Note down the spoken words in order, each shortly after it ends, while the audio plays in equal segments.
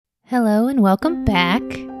Hello and welcome back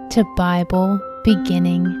to Bible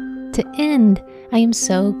Beginning to End. I am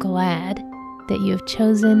so glad that you have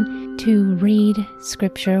chosen to read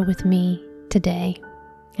Scripture with me today.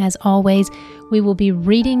 As always, we will be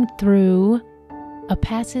reading through a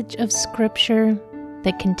passage of Scripture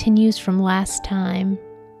that continues from last time.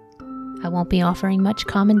 I won't be offering much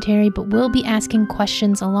commentary, but will be asking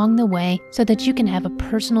questions along the way so that you can have a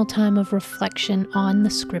personal time of reflection on the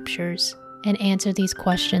Scriptures and answer these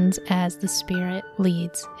questions as the Spirit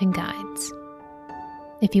leads and guides.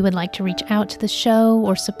 If you would like to reach out to the show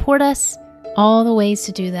or support us, all the ways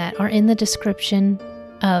to do that are in the description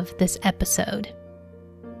of this episode.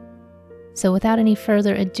 So without any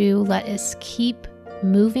further ado, let us keep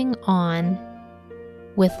moving on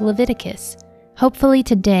with Leviticus. Hopefully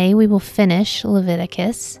today we will finish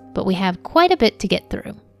Leviticus, but we have quite a bit to get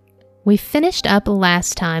through. We finished up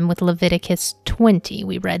last time with Leviticus 20.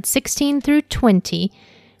 We read 16 through 20,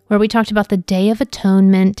 where we talked about the Day of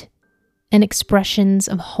Atonement and expressions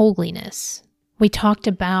of holiness. We talked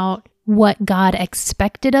about what God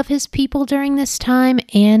expected of his people during this time,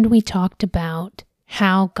 and we talked about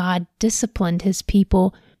how God disciplined his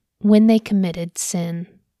people when they committed sin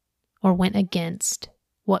or went against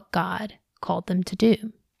what God called them to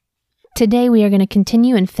do. Today we are going to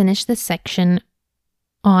continue and finish this section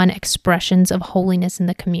on expressions of holiness in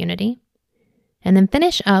the community, and then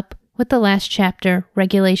finish up with the last chapter,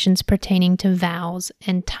 regulations pertaining to vows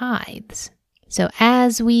and tithes. So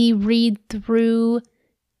as we read through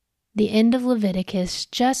the end of Leviticus,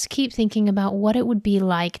 just keep thinking about what it would be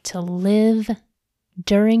like to live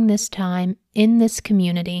during this time in this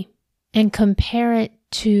community and compare it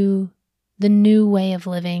to the new way of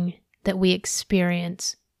living that we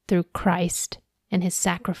experience through Christ and his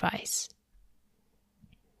sacrifice.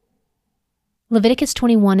 Leviticus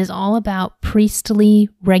 21 is all about priestly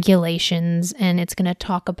regulations, and it's going to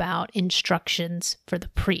talk about instructions for the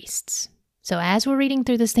priests. So as we're reading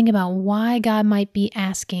through this, think about why God might be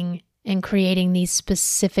asking and creating these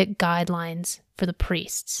specific guidelines for the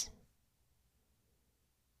priests.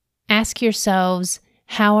 Ask yourselves,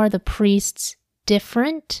 how are the priests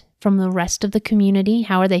different from the rest of the community?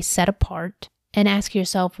 How are they set apart? And ask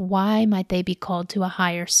yourself, why might they be called to a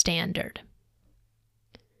higher standard?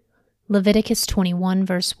 Leviticus 21,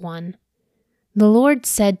 verse 1. The Lord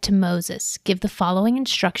said to Moses, "Give the following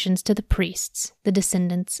instructions to the priests, the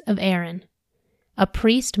descendants of Aaron. A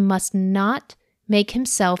priest must not make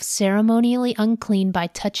himself ceremonially unclean by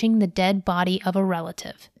touching the dead body of a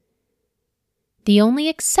relative. The only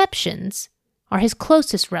exceptions are his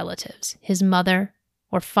closest relatives, his mother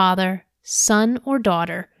or father, son or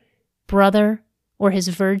daughter, brother, or his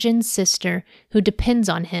virgin sister who depends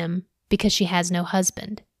on him because she has no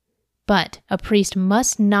husband. But a priest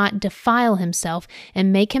must not defile himself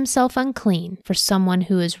and make himself unclean for someone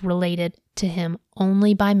who is related to him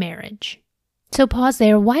only by marriage." So pause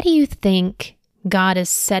there. Why do you think God is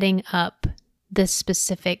setting up this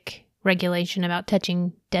specific regulation about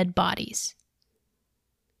touching dead bodies?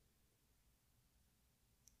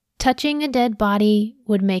 Touching a dead body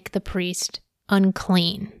would make the priest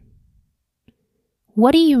unclean.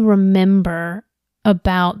 What do you remember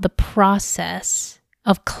about the process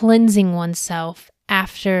of cleansing oneself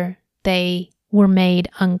after they were made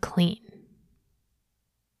unclean?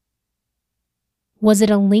 Was it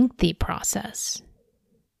a lengthy process?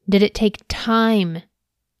 Did it take time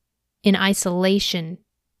in isolation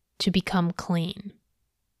to become clean?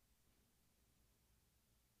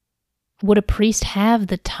 Would a priest have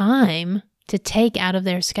the time to take out of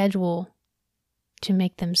their schedule to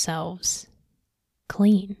make themselves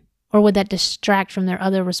clean? Or would that distract from their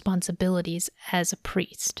other responsibilities as a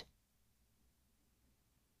priest?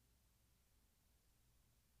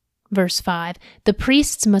 Verse 5, the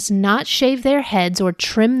priests must not shave their heads or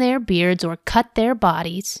trim their beards or cut their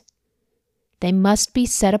bodies. They must be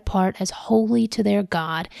set apart as holy to their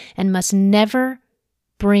God and must never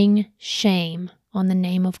bring shame on the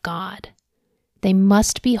name of God. They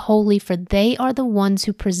must be holy, for they are the ones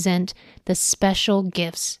who present the special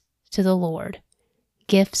gifts to the Lord.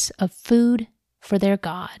 Gifts of food for their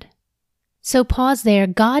God. So pause there.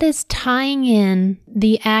 God is tying in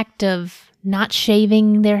the act of not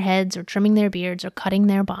shaving their heads or trimming their beards or cutting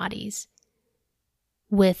their bodies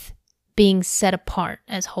with being set apart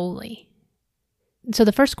as holy. So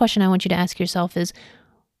the first question I want you to ask yourself is,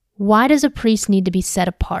 why does a priest need to be set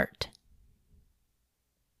apart?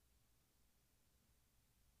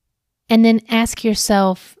 And then ask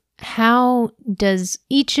yourself, how does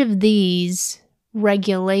each of these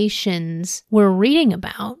regulations we're reading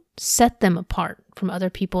about set them apart from other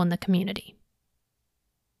people in the community?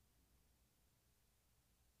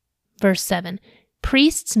 Verse 7,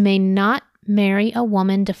 Priests may not marry a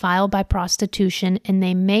woman defiled by prostitution, and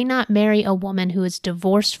they may not marry a woman who is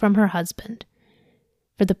divorced from her husband.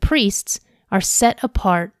 For the priests are set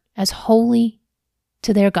apart as holy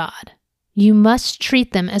to their God. You must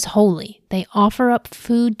treat them as holy. They offer up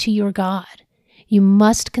food to your God. You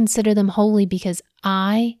must consider them holy because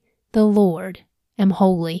I, the Lord, am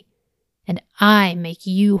holy, and I make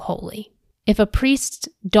you holy. If a priest's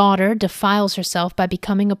daughter defiles herself by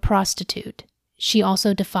becoming a prostitute, she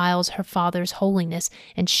also defiles her father's holiness,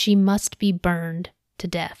 and she must be burned to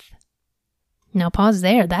death. Now pause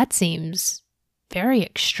there. That seems very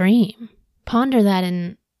extreme. Ponder that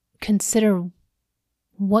and consider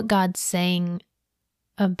what God's saying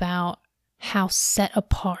about how set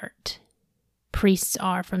apart priests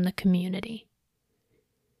are from the community.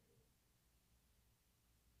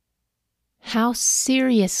 How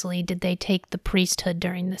seriously did they take the priesthood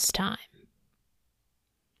during this time?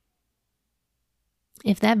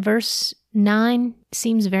 If that verse 9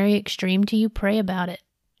 seems very extreme to you, pray about it.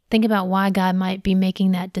 Think about why God might be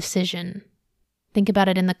making that decision. Think about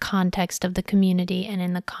it in the context of the community and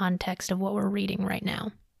in the context of what we're reading right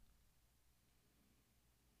now.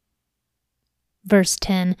 Verse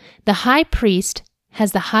 10, the high priest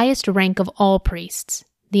has the highest rank of all priests.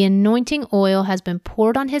 The anointing oil has been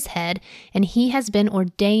poured on his head, and he has been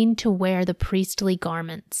ordained to wear the priestly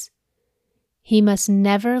garments. He must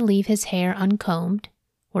never leave his hair uncombed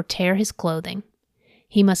or tear his clothing.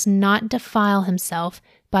 He must not defile himself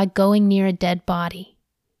by going near a dead body.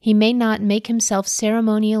 He may not make himself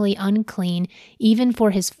ceremonially unclean even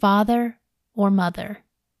for his father or mother.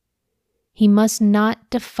 He must not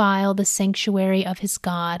defile the sanctuary of his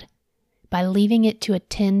God by leaving it to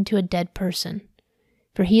attend to a dead person,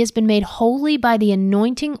 for he has been made holy by the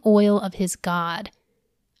anointing oil of his God.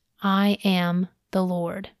 I am the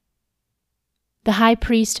Lord. The high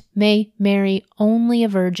priest may marry only a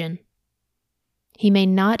virgin. He may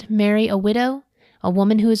not marry a widow, a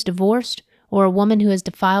woman who is divorced, or a woman who has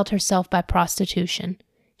defiled herself by prostitution.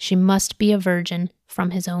 She must be a virgin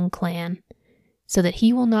from his own clan, so that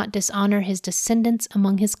he will not dishonor his descendants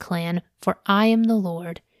among his clan, for I am the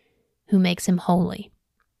Lord who makes him holy.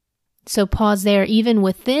 So pause there. Even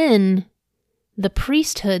within the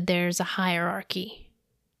priesthood, there's a hierarchy.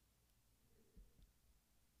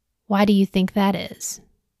 Why do you think that is?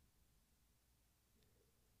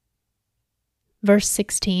 Verse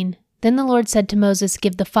 16, then the Lord said to Moses,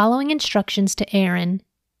 give the following instructions to Aaron.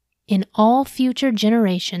 In all future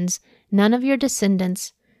generations, none of your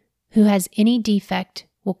descendants who has any defect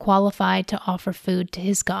will qualify to offer food to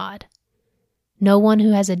his God. No one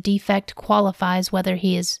who has a defect qualifies whether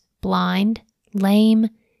he is blind, lame,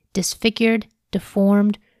 disfigured,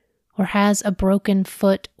 deformed, or has a broken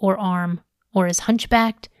foot or arm, or is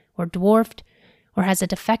hunchbacked, or dwarfed, or has a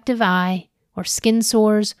defective eye, or skin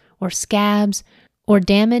sores, or scabs, or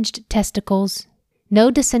damaged testicles.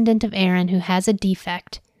 No descendant of Aaron who has a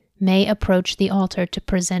defect may approach the altar to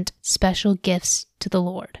present special gifts to the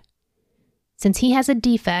Lord. Since he has a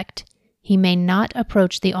defect, he may not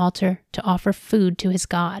approach the altar to offer food to his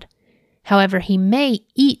God. However, he may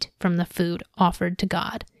eat from the food offered to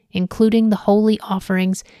God, including the holy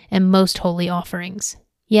offerings and most holy offerings.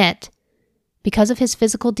 Yet, because of his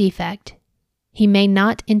physical defect, he may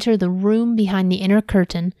not enter the room behind the inner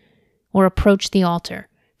curtain or approach the altar,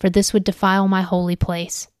 for this would defile my holy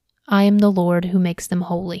place. I am the Lord who makes them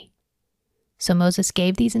holy. So Moses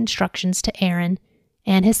gave these instructions to Aaron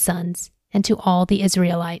and his sons and to all the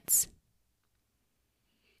Israelites.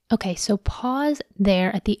 Okay, so pause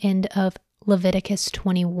there at the end of Leviticus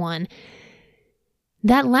 21.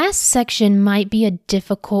 That last section might be a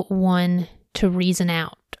difficult one to reason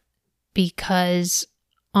out because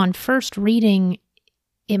on first reading,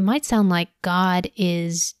 it might sound like God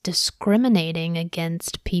is discriminating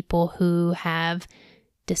against people who have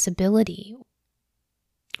disability.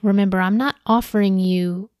 Remember, I'm not offering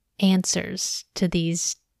you answers to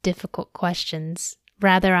these difficult questions.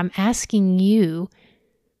 Rather, I'm asking you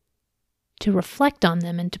to reflect on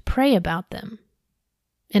them and to pray about them.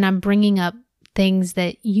 And I'm bringing up things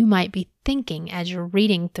that you might be thinking as you're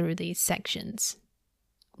reading through these sections.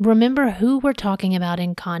 Remember who we're talking about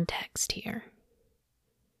in context here.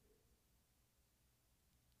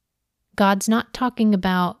 God's not talking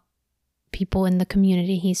about people in the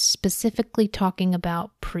community. He's specifically talking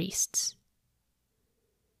about priests.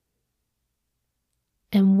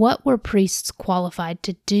 And what were priests qualified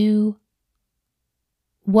to do?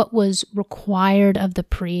 What was required of the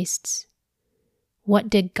priests? What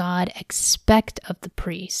did God expect of the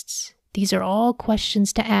priests? These are all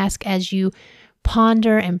questions to ask as you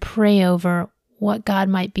ponder and pray over what God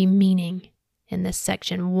might be meaning in this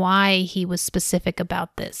section, why he was specific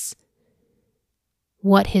about this,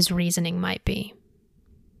 what his reasoning might be.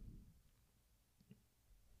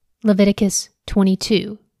 Leviticus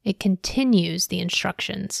 22, it continues the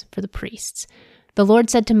instructions for the priests. The Lord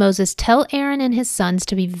said to Moses, "Tell Aaron and his sons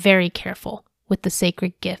to be very careful with the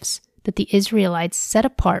sacred gifts that the Israelites set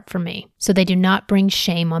apart for me, so they do not bring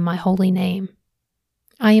shame on my holy name.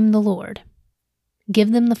 I am the Lord.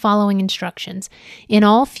 Give them the following instructions. In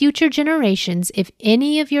all future generations, if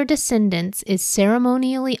any of your descendants is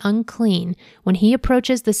ceremonially unclean when he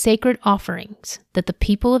approaches the sacred offerings that the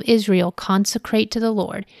people of Israel consecrate to the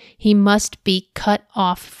Lord, he must be cut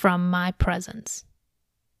off from my presence.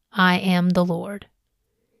 I am the Lord.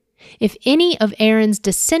 If any of Aaron's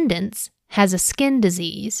descendants has a skin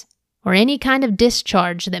disease or any kind of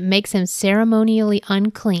discharge that makes him ceremonially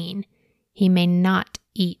unclean, he may not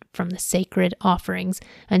eat from the sacred offerings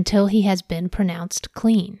until he has been pronounced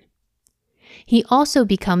clean. He also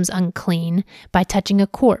becomes unclean by touching a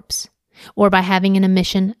corpse, or by having an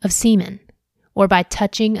emission of semen, or by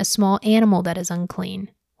touching a small animal that is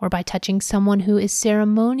unclean, or by touching someone who is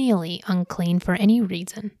ceremonially unclean for any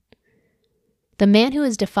reason. The man who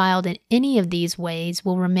is defiled in any of these ways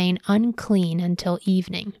will remain unclean until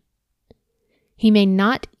evening. He may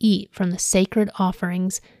not eat from the sacred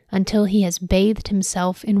offerings until he has bathed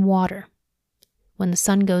himself in water. When the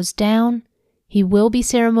sun goes down, he will be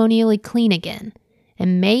ceremonially clean again,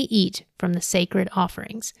 and may eat from the sacred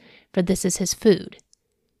offerings, for this is his food.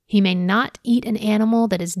 He may not eat an animal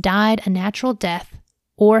that has died a natural death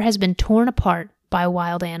or has been torn apart by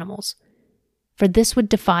wild animals, for this would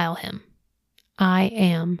defile him. I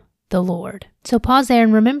am the Lord." So pause there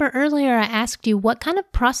and remember earlier I asked you what kind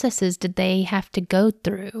of processes did they have to go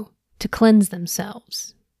through to cleanse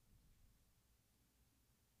themselves?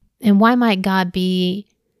 And why might God be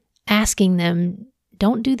asking them,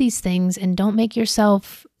 don't do these things and don't make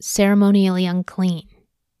yourself ceremonially unclean?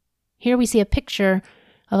 Here we see a picture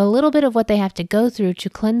of a little bit of what they have to go through to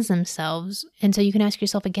cleanse themselves. And so you can ask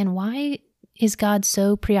yourself again, why is God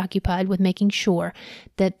so preoccupied with making sure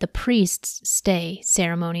that the priests stay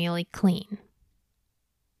ceremonially clean?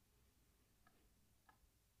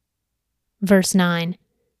 Verse 9,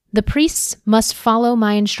 "The priests must follow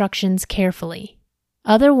my instructions carefully.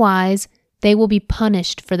 Otherwise, they will be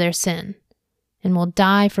punished for their sin and will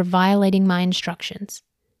die for violating my instructions.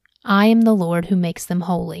 I am the Lord who makes them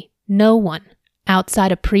holy. No one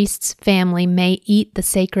outside a priest's family may eat the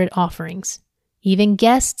sacred offerings. Even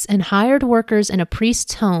guests and hired workers in a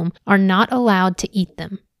priest's home are not allowed to eat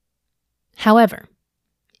them. However,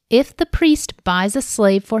 if the priest buys a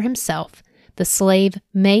slave for himself, the slave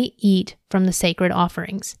may eat from the sacred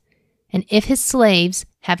offerings. And if his slaves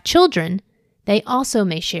have children, they also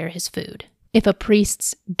may share his food. If a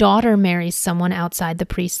priest's daughter marries someone outside the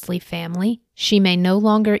priestly family, she may no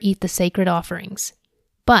longer eat the sacred offerings.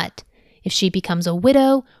 But if she becomes a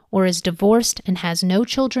widow or is divorced and has no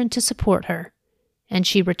children to support her, and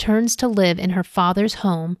she returns to live in her father's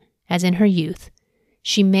home as in her youth,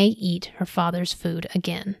 she may eat her father's food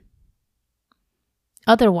again.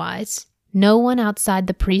 Otherwise, no one outside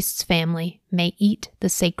the priest's family may eat the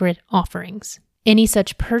sacred offerings. Any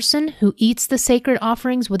such person who eats the sacred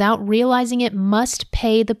offerings without realizing it must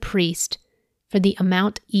pay the priest for the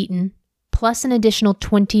amount eaten, plus an additional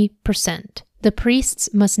 20%. The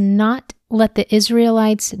priests must not let the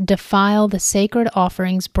Israelites defile the sacred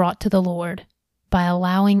offerings brought to the Lord by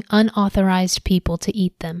allowing unauthorized people to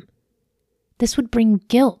eat them. This would bring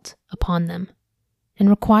guilt upon them and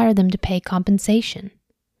require them to pay compensation.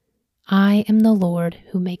 I am the Lord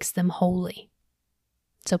who makes them holy.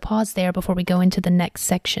 So pause there before we go into the next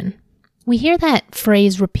section. We hear that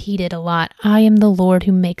phrase repeated a lot, I am the Lord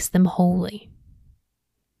who makes them holy.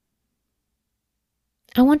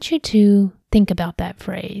 I want you to think about that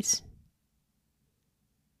phrase.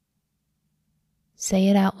 Say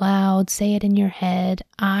it out loud, say it in your head,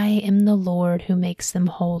 I am the Lord who makes them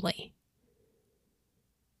holy.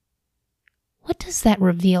 What does that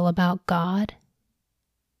reveal about God?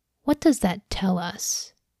 What does that tell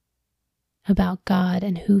us about God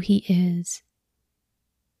and who He is?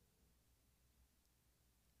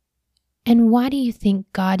 And why do you think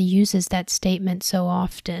God uses that statement so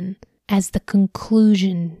often as the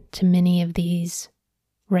conclusion to many of these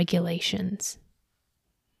regulations?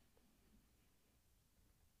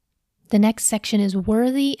 The next section is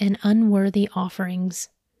worthy and unworthy offerings.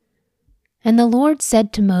 And the Lord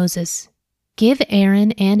said to Moses, Give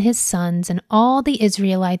Aaron and his sons and all the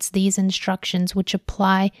Israelites these instructions which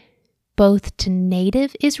apply both to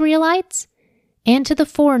native Israelites and to the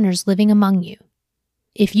foreigners living among you.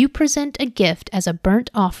 If you present a gift as a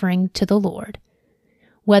burnt offering to the Lord,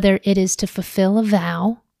 whether it is to fulfill a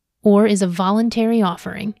vow or is a voluntary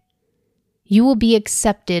offering, you will be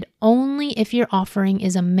accepted only if your offering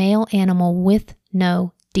is a male animal with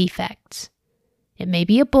no defects. It may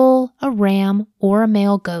be a bull, a ram, or a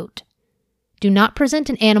male goat. Do not present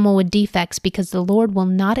an animal with defects because the Lord will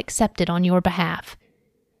not accept it on your behalf.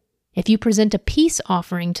 If you present a peace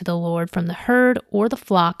offering to the Lord from the herd or the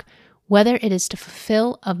flock, whether it is to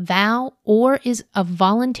fulfill a vow or is a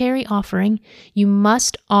voluntary offering, you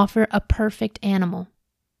must offer a perfect animal.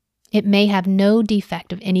 It may have no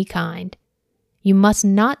defect of any kind. You must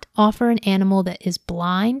not offer an animal that is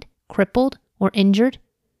blind, crippled, or injured,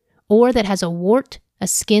 or that has a wart, a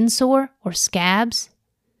skin sore, or scabs.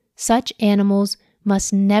 Such animals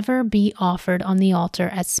must never be offered on the altar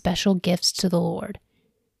as special gifts to the Lord.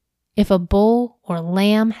 If a bull or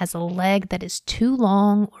lamb has a leg that is too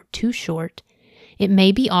long or too short, it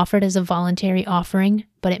may be offered as a voluntary offering,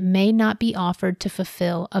 but it may not be offered to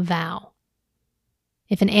fulfill a vow.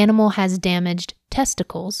 If an animal has damaged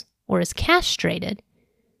testicles or is castrated,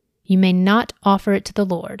 you may not offer it to the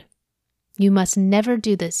Lord. You must never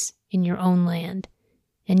do this in your own land,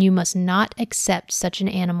 and you must not accept such an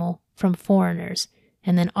animal from foreigners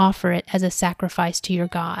and then offer it as a sacrifice to your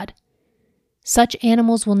God. Such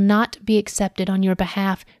animals will not be accepted on your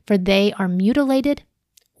behalf, for they are mutilated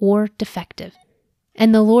or defective.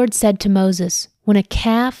 And the Lord said to Moses, when a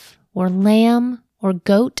calf or lamb or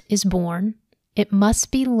goat is born, it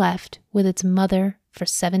must be left with its mother for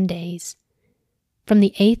 7 days. From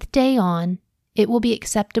the 8th day on, it will be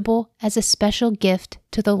acceptable as a special gift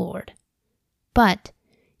to the Lord. But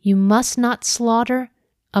you must not slaughter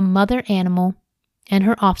a mother animal and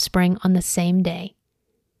her offspring on the same day,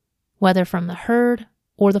 whether from the herd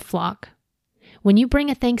or the flock. When you bring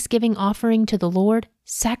a thanksgiving offering to the Lord,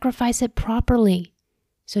 sacrifice it properly,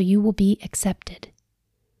 so you will be accepted.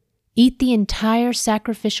 Eat the entire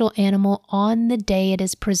sacrificial animal on the day it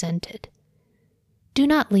is presented. Do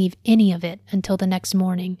not leave any of it until the next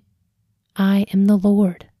morning. I am the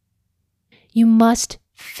Lord. You must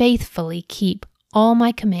faithfully keep all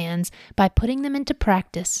my commands by putting them into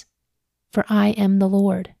practice, for I am the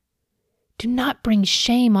Lord. Do not bring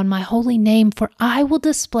shame on my holy name, for I will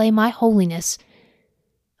display my holiness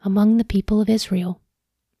among the people of Israel.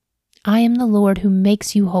 I am the Lord who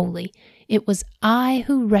makes you holy. It was I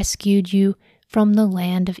who rescued you from the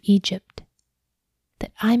land of Egypt,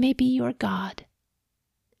 that I may be your God.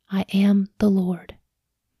 I am the Lord.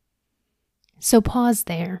 So pause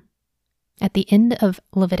there at the end of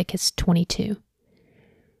Leviticus 22.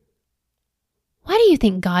 Why do you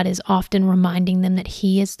think God is often reminding them that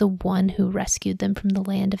He is the one who rescued them from the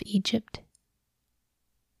land of Egypt?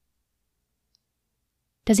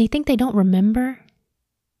 Does He think they don't remember?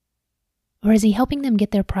 Or is He helping them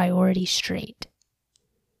get their priorities straight?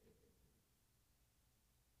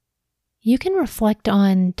 You can reflect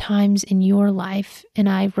on times in your life, and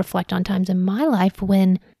I reflect on times in my life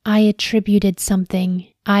when I attributed something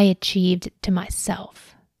I achieved to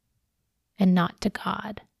myself and not to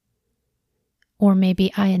God. Or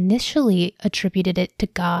maybe I initially attributed it to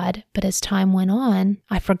God, but as time went on,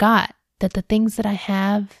 I forgot that the things that I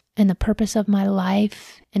have and the purpose of my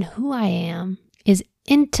life and who I am is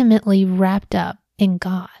intimately wrapped up in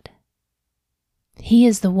God. He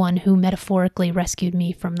is the one who metaphorically rescued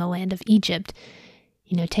me from the land of Egypt.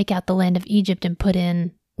 Take out the land of Egypt and put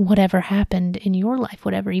in whatever happened in your life,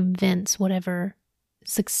 whatever events, whatever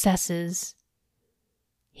successes.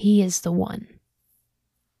 He is the one.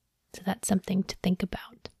 So that's something to think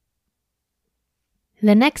about.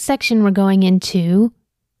 The next section we're going into,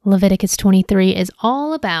 Leviticus 23, is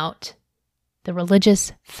all about the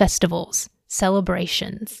religious festivals,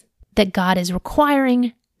 celebrations that God is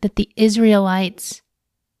requiring that the Israelites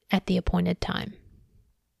at the appointed time.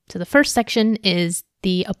 So the first section is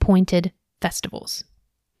the appointed festivals.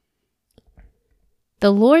 The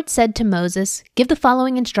Lord said to Moses, "Give the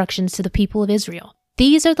following instructions to the people of Israel.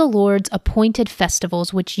 These are the Lord's appointed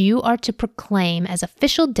festivals which you are to proclaim as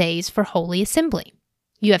official days for holy assembly.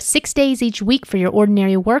 You have 6 days each week for your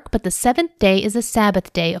ordinary work, but the 7th day is a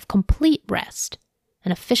Sabbath day of complete rest,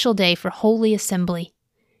 an official day for holy assembly.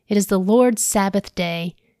 It is the Lord's Sabbath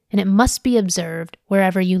day, and it must be observed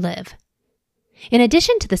wherever you live. In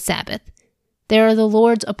addition to the Sabbath, there are the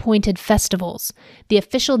Lord's appointed festivals, the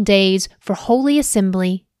official days for holy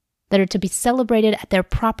assembly that are to be celebrated at their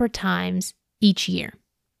proper times each year."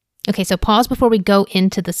 Okay, so pause before we go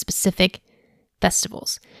into the specific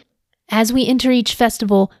festivals. As we enter each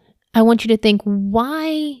festival, I want you to think,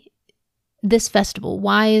 why this festival?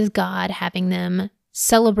 Why is God having them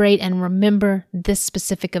celebrate and remember this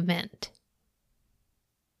specific event?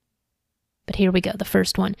 But here we go, the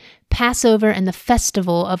first one. Passover and the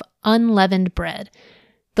festival of unleavened bread.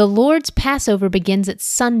 The Lord's Passover begins at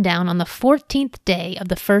sundown on the 14th day of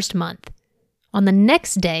the first month. On the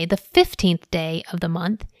next day, the 15th day of the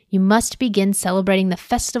month, you must begin celebrating the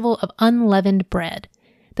festival of unleavened bread.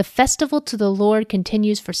 The festival to the Lord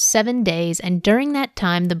continues for 7 days, and during that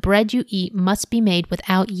time, the bread you eat must be made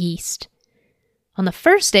without yeast. On the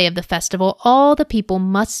first day of the festival, all the people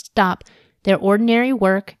must stop their ordinary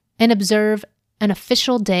work and observe an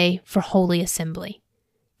official day for holy assembly.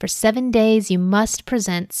 For 7 days, you must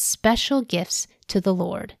present special gifts to the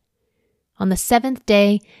Lord. On the 7th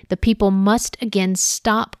day, the people must again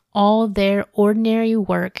stop all their ordinary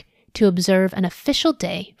work to observe an official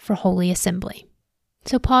day for holy assembly.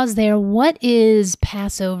 So pause there. What is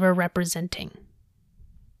Passover representing?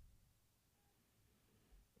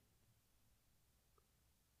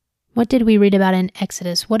 What did we read about in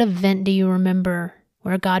Exodus? What event do you remember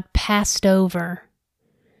where God passed over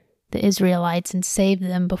the Israelites and saved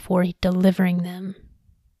them before delivering them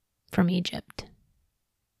from Egypt?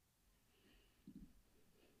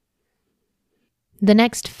 The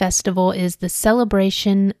next festival is the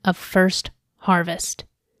celebration of first harvest.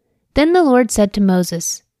 Then the Lord said to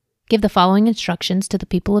Moses, "Give the following instructions to the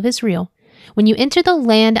people of Israel. When you enter the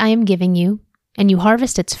land I am giving you, and you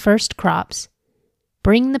harvest its first crops,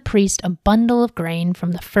 bring the priest a bundle of grain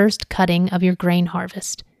from the first cutting of your grain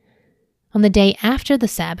harvest. On the day after the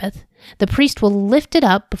Sabbath, the priest will lift it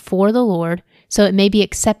up before the Lord so it may be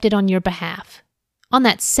accepted on your behalf. On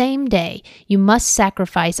that same day, you must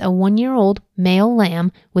sacrifice a 1-year-old male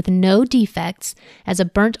lamb with no defects as a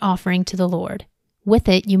burnt offering to the Lord. With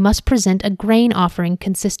it, you must present a grain offering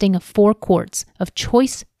consisting of 4 quarts of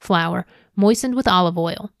choice flour moistened with olive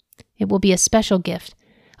oil. It will be a special gift,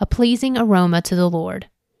 a pleasing aroma to the Lord.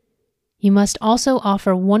 You must also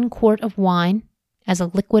offer 1 quart of wine as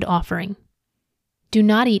a liquid offering. Do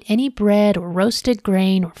not eat any bread or roasted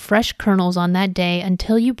grain or fresh kernels on that day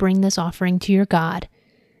until you bring this offering to your God.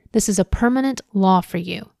 This is a permanent law for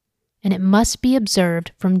you, and it must be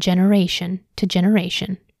observed from generation to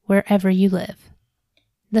generation wherever you live."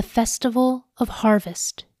 The Festival of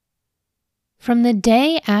Harvest. From the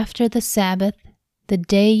day after the Sabbath, the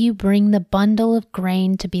day you bring the bundle of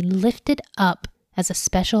grain to be lifted up as a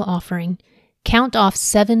special offering, count off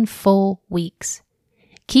 7 full weeks.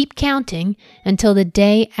 Keep counting until the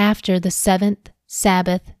day after the 7th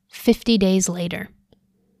Sabbath, 50 days later.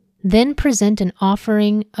 Then present an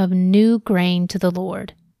offering of new grain to the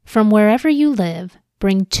Lord. From wherever you live,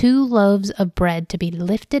 bring 2 loaves of bread to be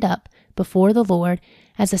lifted up before the Lord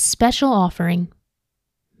as a special offering.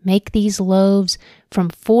 Make these loaves from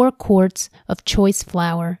 4 quarts of choice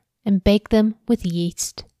flour and bake them with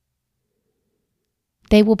yeast.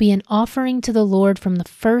 They will be an offering to the Lord from the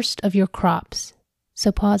first of your crops.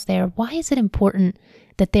 So pause there. Why is it important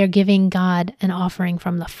that they're giving God an offering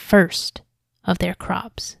from the first of their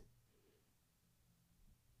crops?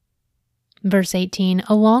 Verse 18,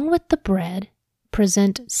 along with the bread,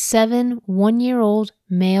 present 7 1-year-old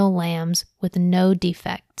male lambs with no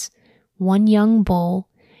defects, 1 young bull,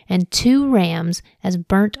 and 2 rams as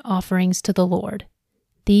burnt offerings to the Lord.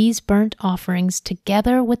 These burnt offerings,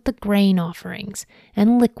 together with the grain offerings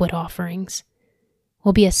and liquid offerings,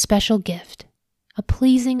 will be a special gift, a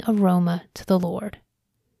pleasing aroma to the Lord.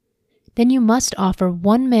 Then you must offer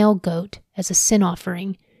 1 male goat as a sin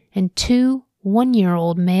offering and 2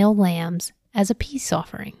 1-year-old male lambs as a peace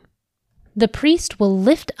offering. The priest will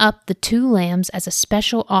lift up the 2 lambs as a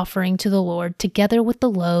special offering to the Lord, together with the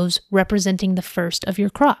loaves representing the first of your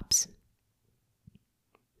crops.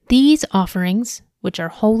 These offerings, which are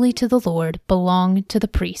holy to the Lord, belong to the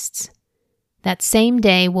priests. That same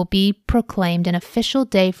day will be proclaimed an official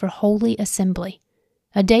day for holy assembly,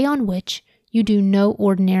 a day on which you do no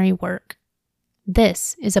ordinary work.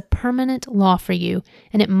 This is a permanent law for you,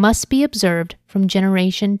 and it must be observed from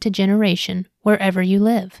generation to generation wherever you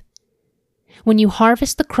live. When you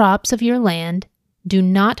harvest the crops of your land, do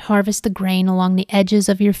not harvest the grain along the edges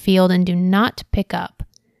of your field, and do not pick up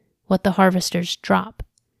what the harvesters drop.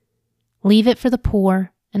 Leave it for the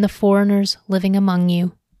poor and the foreigners living among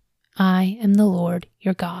you. I am the Lord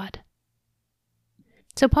your God.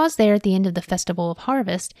 So pause there at the end of the Festival of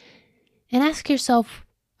Harvest and ask yourself,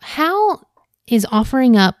 how is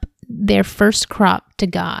offering up their first crop to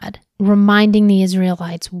God reminding the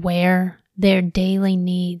Israelites where their daily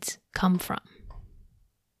needs come from?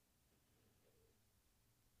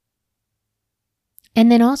 And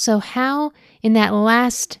then also how, in that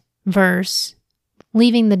last verse,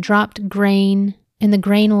 leaving the dropped grain and the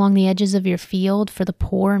grain along the edges of your field for the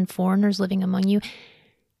poor and foreigners living among you,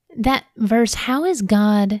 that verse, how is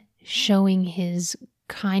God showing his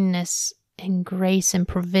kindness and grace and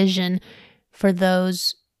provision for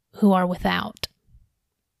those who are without.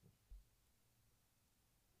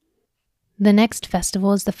 The next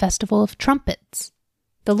festival is the Festival of Trumpets.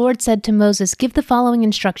 The Lord said to Moses, "Give the following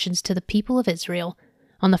instructions to the people of Israel.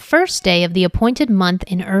 On the first day of the appointed month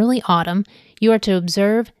in early autumn, you are to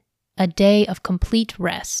observe a day of complete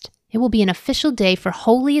rest. It will be an official day for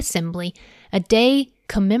holy assembly, a day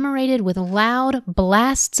commemorated with loud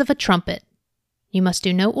blasts of a trumpet. You must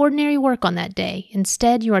do no ordinary work on that day.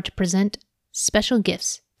 Instead, you are to present special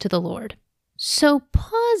gifts to the Lord." So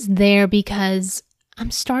pause there, because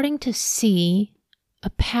I'm starting to see a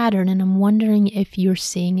pattern, and I'm wondering if you're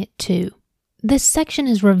seeing it too. This section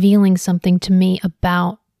is revealing something to me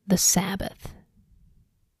about the Sabbath.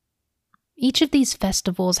 Each of these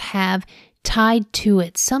festivals have tied to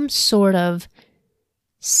it some sort of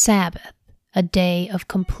Sabbath, a day of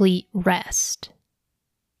complete rest.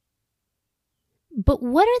 But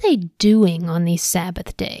what are they doing on these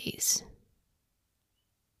Sabbath days?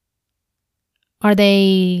 Are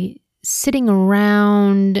they sitting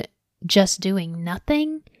around just doing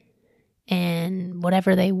nothing and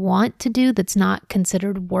whatever they want to do that's not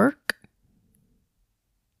considered work?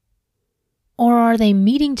 Or are they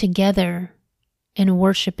meeting together and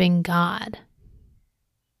worshiping God?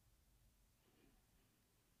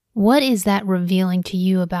 What is that revealing to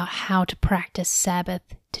you about how to practice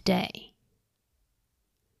Sabbath today?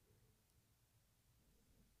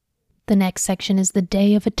 The next section is the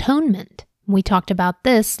Day of Atonement. We talked about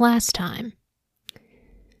this last time.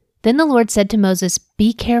 Then the Lord said to Moses,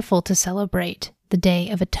 "Be careful to celebrate the Day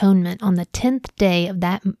of Atonement on the 10th day of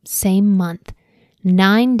that same month,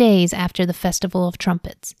 9 days after the Festival of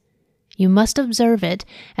Trumpets. You must observe it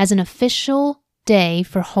as an official day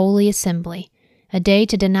for holy assembly, a day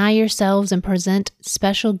to deny yourselves and present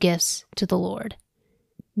special gifts to the Lord.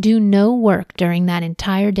 Do no work during that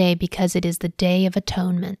entire day, because it is the Day of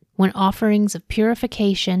Atonement, when offerings of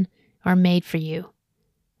purification are made for you,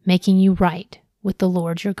 making you right with the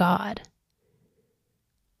Lord your God.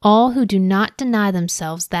 All who do not deny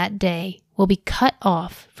themselves that day will be cut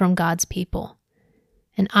off from God's people,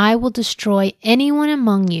 and I will destroy anyone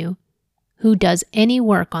among you who does any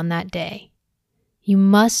work on that day. You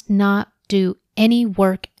must not do any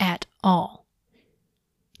work at all.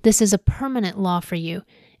 This is a permanent law for you,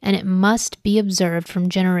 and it must be observed from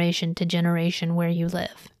generation to generation where you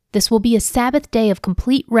live. This will be a Sabbath day of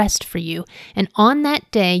complete rest for you, and on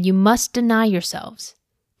that day you must deny yourselves.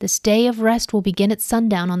 This day of rest will begin at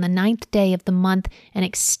sundown on the 9th day of the month and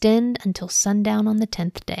extend until sundown on the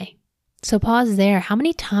 10th day." So pause there. How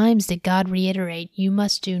many times did God reiterate, you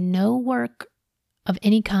must do no work of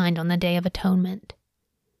any kind on the Day of Atonement?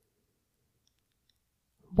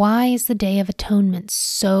 Why is the Day of Atonement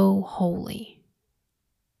so holy?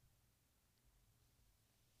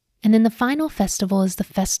 And then the final festival is the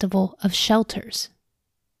Festival of Shelters.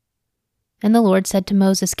 And the Lord said to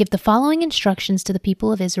Moses, "Give the following instructions to the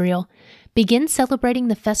people of Israel. Begin celebrating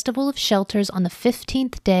the Festival of Shelters on the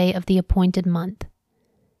 15th day of the appointed month,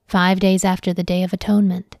 5 days after the Day of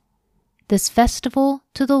Atonement. This festival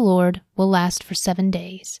to the Lord will last for 7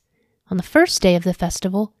 days. On the first day of the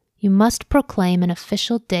festival, you must proclaim an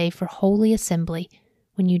official day for holy assembly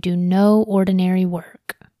when you do no ordinary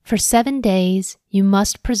work. For 7 days, you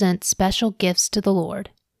must present special gifts to the Lord.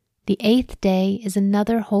 The 8th day is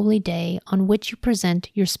another holy day on which you present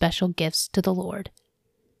your special gifts to the Lord.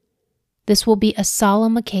 This will be a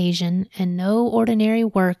solemn occasion, and no ordinary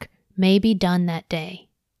work may be done that day.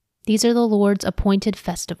 These are the Lord's appointed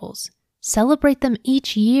festivals. Celebrate them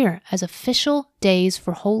each year as official days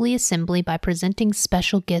for holy assembly by presenting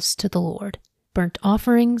special gifts to the Lord: burnt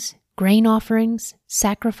offerings, grain offerings,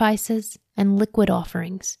 sacrifices, and liquid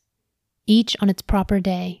offerings, each on its proper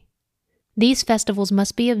day. These festivals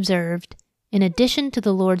must be observed in addition to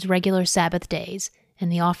the Lord's regular Sabbath days,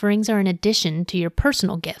 and the offerings are in addition to your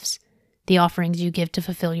personal gifts, the offerings you give to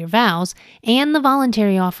fulfill your vows, and the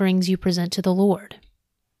voluntary offerings you present to the Lord.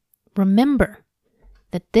 Remember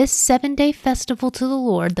that this 7-day festival to the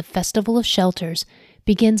Lord, the Festival of Shelters,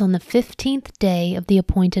 begins on the 15th day of the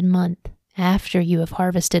appointed month, after you have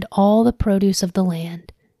harvested all the produce of the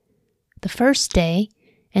land. The first day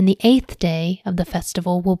and the 8th day of the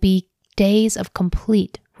festival will be days of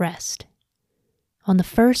complete rest. On the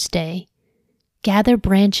first day, gather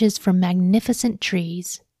branches from magnificent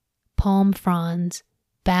trees, palm fronds,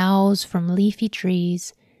 boughs from leafy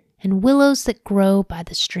trees, and willows that grow by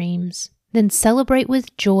the streams. Then celebrate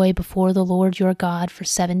with joy before the Lord your God for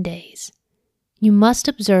 7 days. You must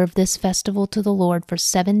observe this festival to the Lord for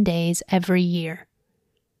 7 days every year.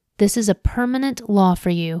 This is a permanent law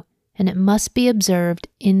for you, and it must be observed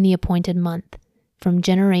in the appointed month, from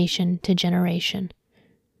generation to generation.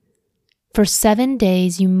 For 7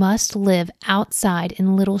 days you must live outside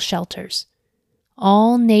in little shelters.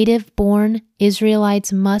 All native-born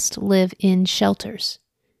Israelites must live in shelters.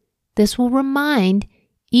 This will remind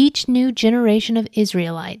each new generation of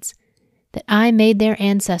Israelites that I made their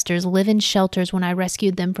ancestors live in shelters when I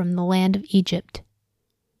rescued them from the land of Egypt.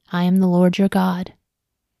 I am the Lord your God.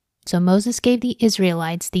 So Moses gave the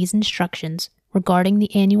Israelites these instructions regarding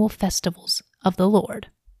the annual festivals of the Lord.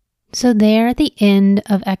 So there at the end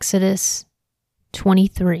of Exodus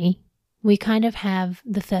 23, we kind of have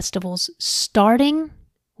the festivals starting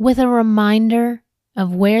with a reminder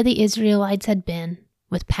of where the Israelites had been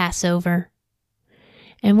with Passover,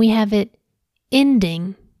 and we have it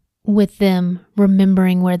ending with them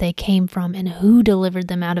remembering where they came from and who delivered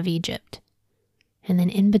them out of Egypt. And then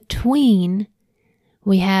in between,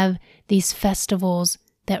 we have these festivals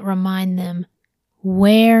that remind them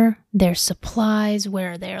where their supplies,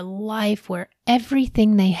 where their life, where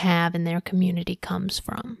everything they have in their community comes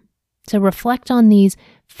from. So reflect on these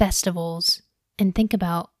festivals and think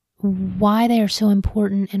about why they are so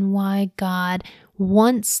important and why God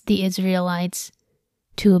wants the Israelites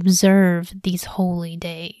to observe these holy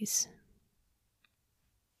days.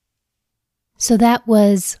 So that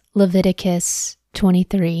was Leviticus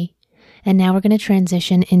 23. And now we're going to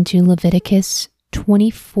transition into Leviticus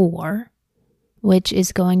 24, which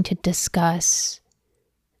is going to discuss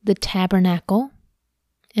the tabernacle.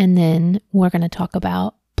 And then we're going to talk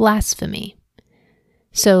about blasphemy.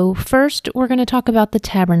 So first, we're going to talk about the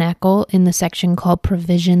tabernacle in the section called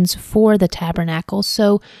Provisions for the Tabernacle.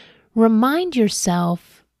 So remind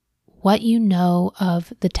yourself what you know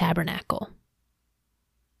of the tabernacle.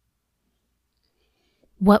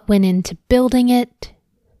 What went into building it?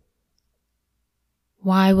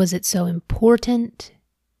 Why was it so important?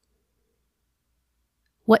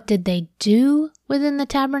 What did they do within the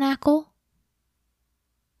tabernacle?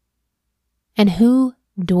 And who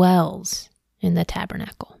dwells in the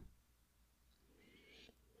tabernacle?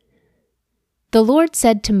 The Lord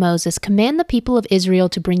said to Moses, "Command the people of Israel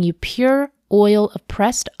to bring you pure oil of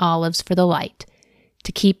pressed olives for the light,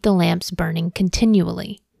 to keep the lamps burning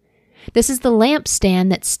continually. This is the lampstand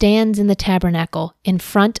that stands in the tabernacle in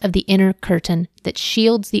front of the inner curtain that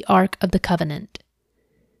shields the Ark of the Covenant.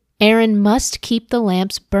 Aaron must keep the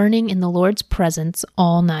lamps burning in the Lord's presence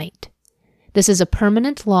all night. This is a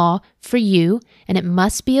permanent law for you, and it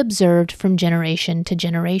must be observed from generation to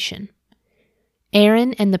generation.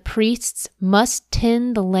 Aaron and the priests must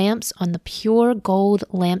tend the lamps on the pure gold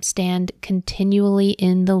lampstand continually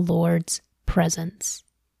in the Lord's presence.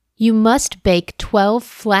 You must bake 12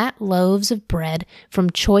 flat loaves of bread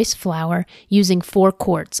from choice flour, using 4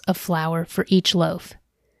 quarts of flour for each loaf.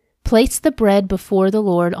 Place the bread before the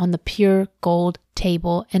Lord on the pure gold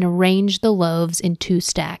table and arrange the loaves in 2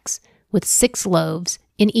 stacks, with 6 loaves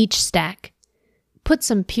in each stack. Put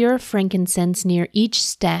some pure frankincense near each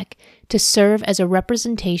stack to serve as a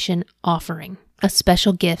representation offering, a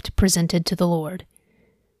special gift presented to the Lord.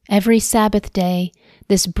 Every Sabbath day,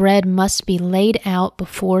 this bread must be laid out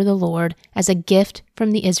before the Lord as a gift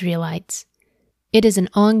from the Israelites. It is an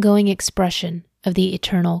ongoing expression of the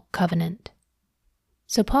eternal covenant."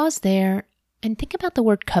 So pause there and think about the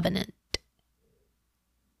word covenant.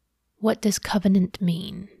 What does covenant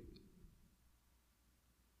mean?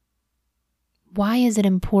 Why is it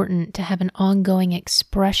important to have an ongoing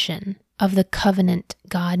expression of the covenant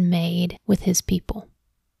God made with his people?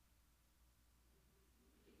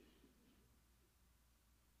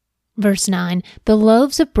 Verse 9, "The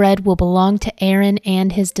loaves of bread will belong to Aaron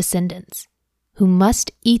and his descendants, who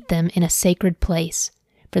must eat them in a sacred place,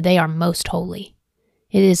 for they are most holy.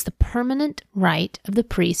 It is the permanent right of the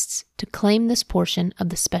priests to claim this portion of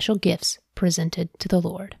the special gifts presented to the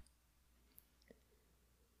Lord."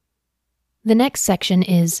 The next section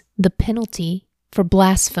is the penalty for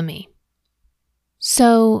blasphemy.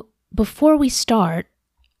 So before we start,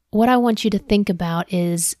 what I want you to think about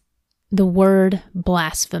is the word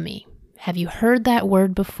blasphemy. Have you heard that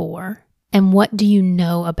word before? And what do you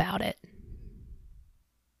know about it?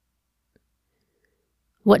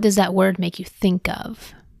 What does that word make you think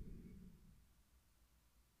of?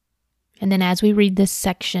 And then as we read this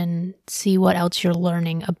section, see what else you're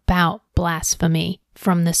learning about blasphemy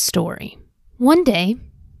from this story. One day,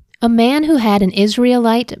 a man who had an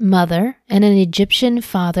Israelite mother and an Egyptian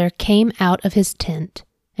father came out of his tent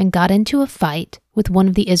and got into a fight with one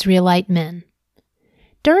of the Israelite men.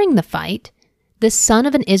 During the fight, the son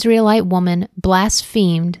of an Israelite woman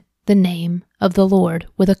blasphemed the name of the Lord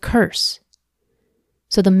with a curse.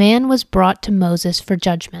 So the man was brought to Moses for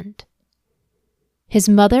judgment. His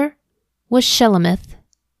mother was Shelemith,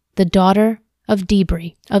 the daughter of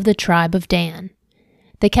Debri of the tribe of Dan.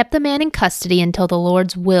 They kept the man in custody until the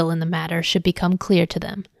Lord's will in the matter should become clear to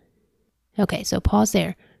them. Okay, so pause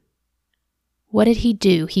there. What did he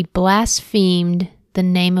do? He blasphemed the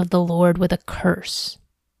name of the Lord with a curse.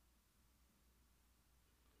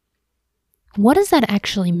 What does that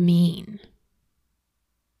actually mean?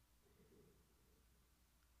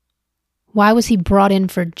 Why was he brought in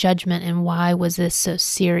for judgment, and why was this so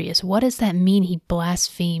serious? What does that mean, he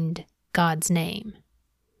blasphemed God's name?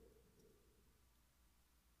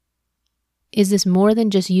 Is this more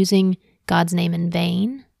than just using God's name in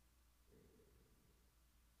vain?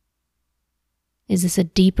 Is this a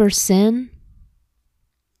deeper sin?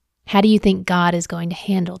 How do you think God is going to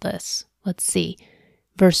handle this? Let's see.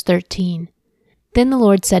 Verse 13. Then the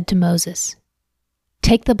Lord said to Moses,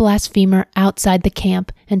 "Take the blasphemer outside the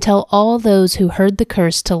camp and tell all those who heard the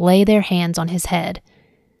curse to lay their hands on his head.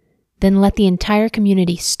 Then let the entire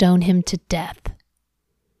community stone him to death.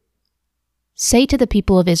 Say to the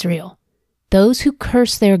people of Israel, those who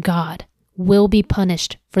curse their God will be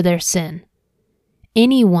punished for their sin.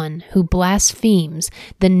 Anyone who blasphemes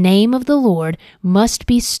the name of the Lord must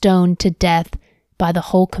be stoned to death by the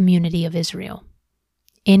whole community of Israel.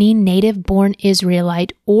 Any native-born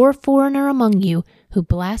Israelite or foreigner among you who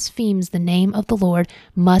blasphemes the name of the Lord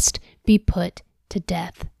must be put to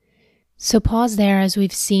death." So pause there as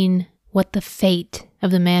we've seen what the fate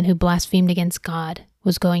of the man who blasphemed against God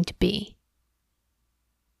was going to be.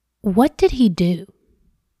 What did he do?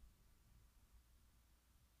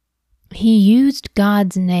 He used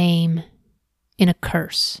God's name in a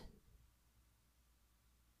curse.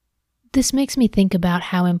 This makes me think about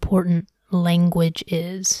how important language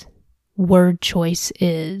is, word choice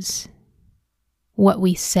is, what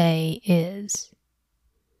we say is.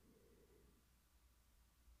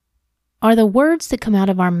 Are the words that come out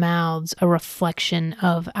of our mouths a reflection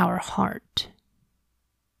of our heart?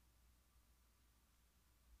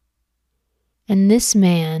 And this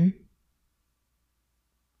man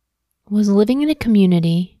was living in a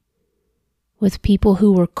community with people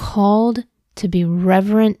who were called to be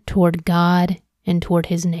reverent toward God and toward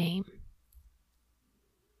his name.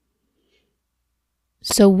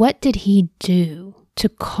 So what did he do to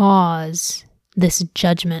cause this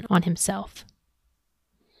judgment on himself?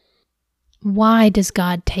 Why does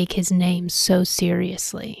God take his name so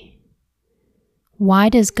seriously? Why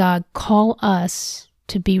does God call us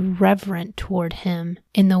to be reverent toward him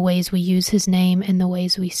in the ways we use his name and the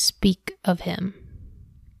ways we speak of him?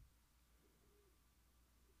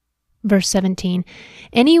 Verse 17,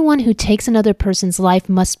 anyone who takes another person's life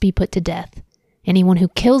must be put to death. Anyone who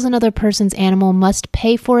kills another person's animal must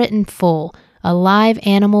pay for it in full, a live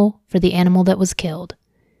animal for the animal that was killed.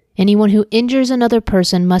 Anyone who injures another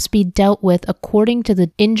person must be dealt with according to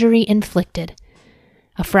the injury inflicted.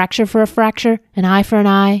 A fracture for a fracture, an eye for an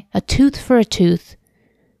eye, a tooth for a tooth.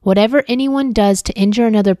 Whatever anyone does to injure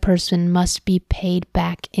another person must be paid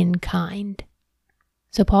back in kind.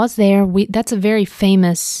 So pause there. That's a very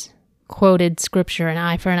famous quoted scripture, an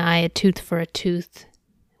eye for an eye, a tooth for a tooth.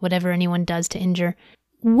 Whatever anyone does to injure.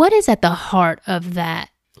 What is at the heart of that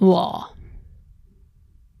law?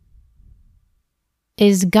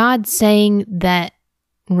 Is God saying that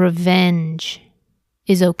revenge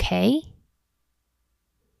is okay?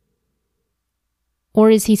 Or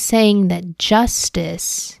is he saying that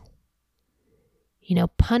justice,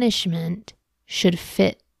 punishment should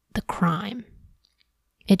fit the crime?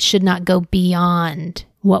 It should not go beyond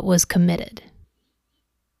what was committed.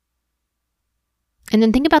 And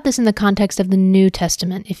then think about this in the context of the New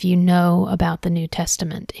Testament, if you know about the New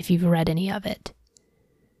Testament, if you've read any of it,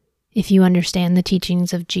 if you understand the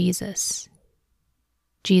teachings of Jesus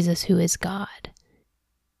who is God.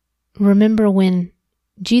 Remember, when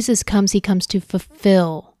Jesus comes, he comes to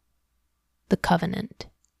fulfill the covenant,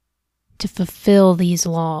 to fulfill these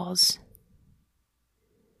laws,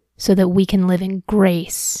 so that we can live in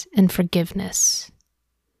grace and forgiveness.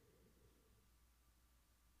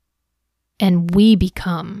 And we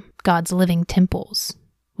become God's living temples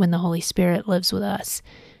when the Holy Spirit lives with us.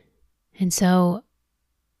 And so,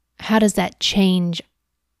 how does that change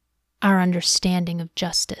our understanding of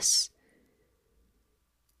justice?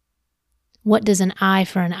 What does an eye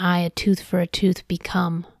for an eye, a tooth for a tooth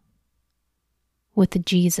become with the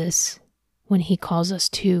Jesus when he calls us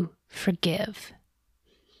to forgive?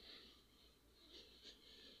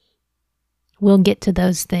 We'll get to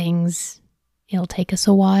those things. It'll take us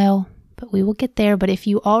a while, but we will get there. But if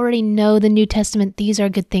you already know the New Testament, these are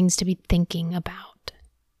good things to be thinking about.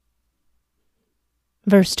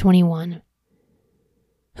 Verse 21.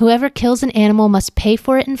 Whoever kills an animal must pay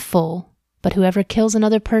for it in full, but whoever kills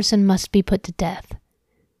another person must be put to death.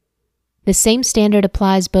 The same standard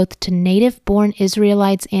applies both to native-born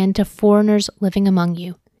Israelites and to foreigners living among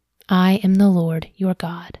you. I am the Lord your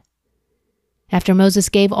God. After Moses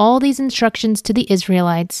gave all these instructions to the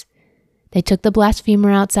Israelites, they took the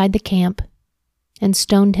blasphemer outside the camp and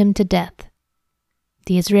stoned him to death.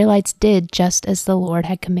 The Israelites did just as the Lord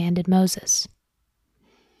had commanded Moses.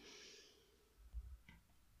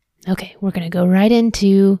 Okay, we're going to go right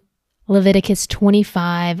into Leviticus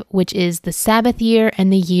 25, which is the Sabbath year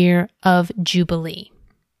and the year of Jubilee.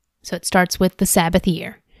 So it starts with the Sabbath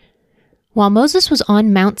year. While Moses was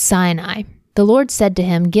on Mount Sinai, the Lord said to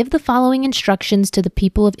him, "Give the following instructions to the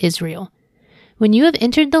people of Israel. When you have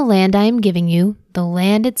entered the land I am giving you, the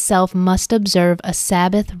land itself must observe a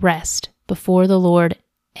Sabbath rest before the Lord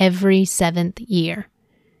every 7th year.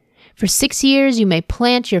 For 6 years you may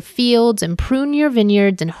plant your fields and prune your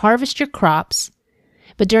vineyards and harvest your crops.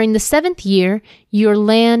 But during the 7th year, your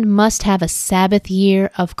land must have a Sabbath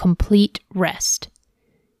year of complete rest.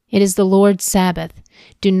 It is the Lord's Sabbath.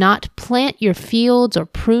 Do not plant your fields or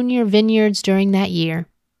prune your vineyards during that year,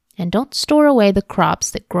 and don't store away the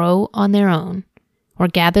crops that grow on their own, or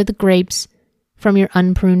gather the grapes from your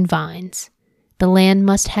unpruned vines. The land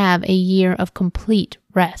must have a year of complete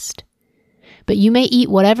rest. But you may eat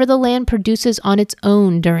whatever the land produces on its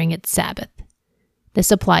own during its Sabbath.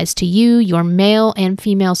 This applies to you, your male and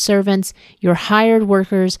female servants, your hired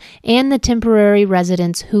workers, and the temporary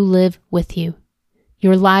residents who live with you.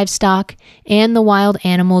 Your livestock and the wild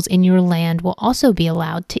animals in your land will also be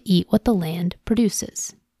allowed to eat what the land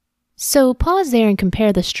produces." So pause there and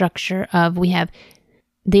compare the structure of, we have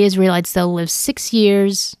the Israelites, they'll live 6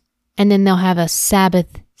 years, and then they'll have a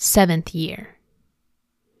Sabbath 7th year.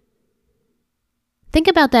 Think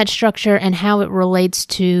about that structure and how it relates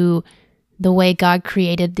to the way God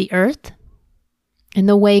created the earth and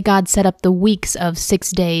the way God set up the weeks of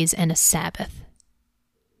 6 days and a Sabbath.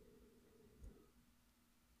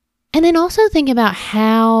 And then also think about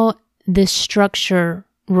how this structure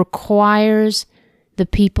requires the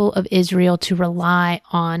people of Israel to rely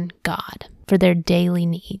on God for their daily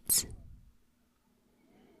needs.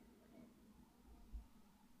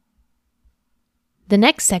 The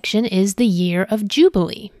next section is the year of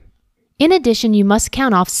Jubilee. In addition, you must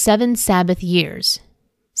count off 7 Sabbath years,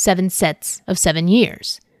 7 sets of 7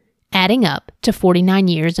 years, adding up to 49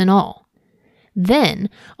 years in all. Then,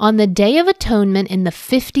 on the Day of Atonement in the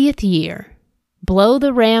 50th year, blow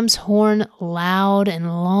the ram's horn loud and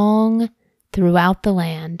long throughout the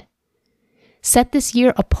land. Set this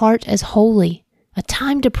year apart as holy, a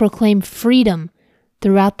time to proclaim freedom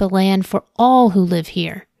throughout the land for all who live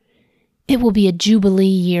here. It will be a Jubilee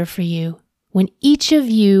year for you, when each of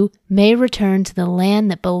you may return to the land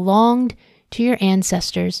that belonged to your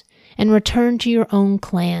ancestors and return to your own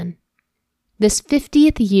clan. This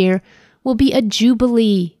 50th year will be a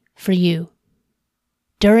Jubilee for you.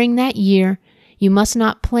 During that year, you must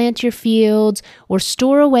not plant your fields or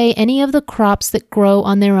store away any of the crops that grow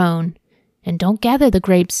on their own, and don't gather the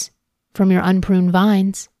grapes from your unpruned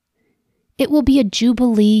vines. It will be a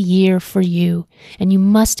Jubilee year for you, and you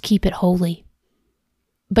must keep it holy.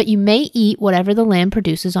 But you may eat whatever the land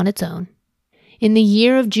produces on its own. In the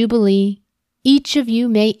year of Jubilee, each of you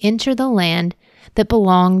may enter the land that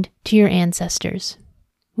belonged to your ancestors.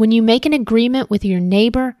 When you make an agreement with your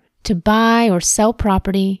neighbor to buy or sell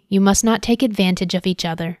property, you must not take advantage of each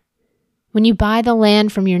other. When you buy the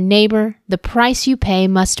land from your neighbor, the price you pay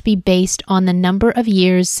must be based on the number of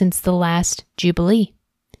years since the last Jubilee.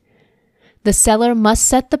 The seller must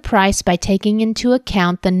set the price by taking into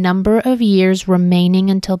account the number of years remaining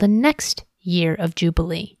until the next year of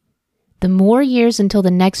Jubilee. The more years until the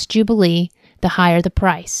next Jubilee, the higher the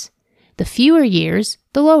price. The fewer years,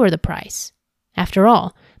 the lower the price. After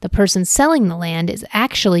all, the person selling the land is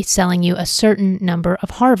actually selling you a certain number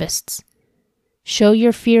of harvests. Show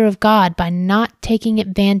your fear of God by not taking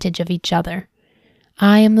advantage of each other.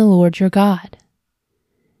 I am the Lord your God.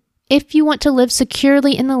 If you want to live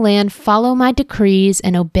securely in the land, follow my decrees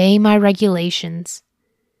and obey my regulations.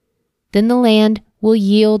 Then the land will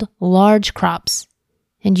yield large crops,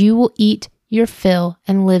 and you will eat your fill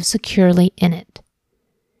and live securely in it.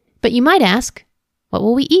 But you might ask, what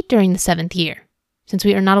will we eat during the 7th year, since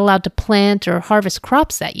we are not allowed to plant or harvest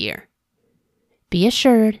crops that year? Be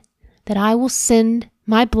assured that I will send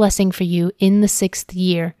my blessing for you in the 6th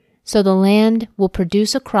year, so the land will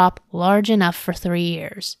produce a crop large enough for 3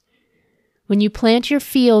 years. When you plant your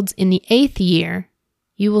fields in the 8th year,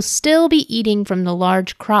 you will still be eating from the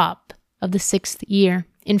large crop of the 6th year.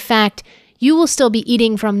 In fact, you will still be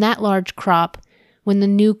eating from that large crop when the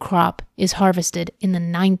new crop is harvested in the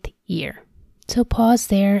 9th year. So pause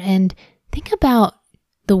there and think about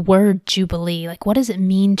the word Jubilee? Like, what does it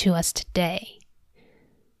mean to us today?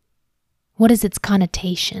 What is its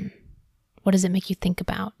connotation? What does it make you think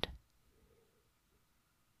about?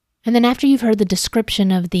 And then after you've heard the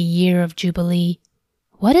description of the year of Jubilee,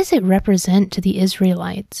 what does it represent to the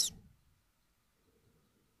Israelites?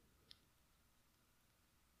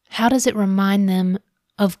 How does it remind them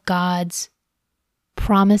of God's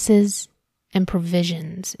promises and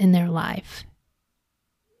provisions in their life?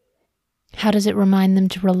 How does it remind them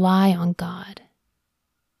to rely on God?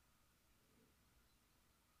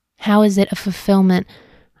 How is it a fulfillment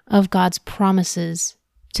of God's promises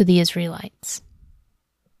to the Israelites?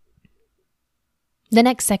 The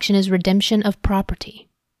next section is redemption of property.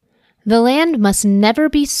 The land must never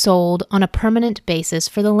be sold on a permanent basis,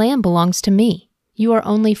 for the land belongs to me. You are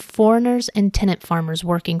only foreigners and tenant farmers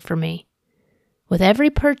working for me. With every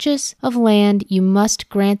purchase of land, you must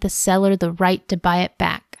grant the seller the right to buy it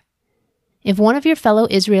back. If one of your fellow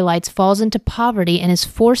Israelites falls into poverty and is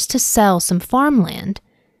forced to sell some farmland,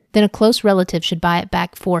 then a close relative should buy it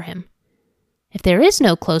back for him. If there is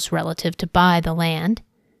no close relative to buy the land,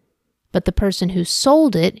 but the person who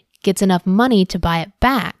sold it gets enough money to buy it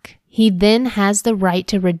back, he then has the right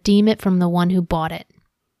to redeem it from the one who bought it.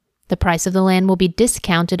 The price of the land will be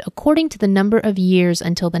discounted according to the number of years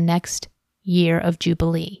until the next year of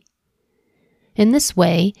Jubilee. In this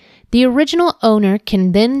way, the original owner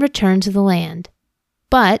can then return to the land.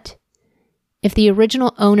 But if the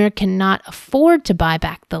original owner cannot afford to buy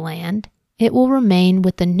back the land, it will remain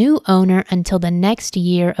with the new owner until the next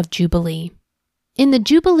year of Jubilee. In the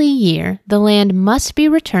Jubilee year, the land must be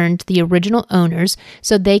returned to the original owners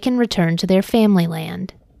so they can return to their family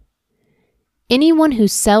land. Anyone who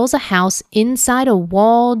sells a house inside a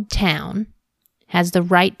walled town has the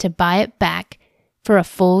right to buy it back for a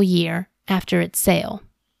full year after its sale.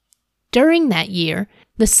 During that year,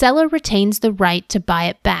 the seller retains the right to buy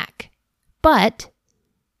it back. But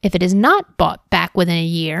if it is not bought back within a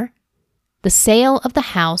year, the sale of the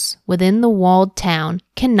house within the walled town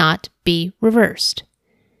cannot be reversed.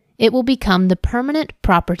 It will become the permanent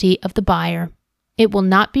property of the buyer. It will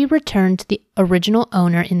not be returned to the original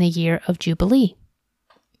owner in the year of Jubilee.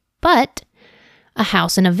 But a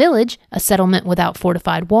house in a village, a settlement without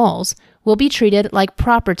fortified walls, will be treated like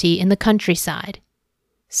property in the countryside.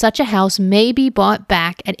 Such a house may be bought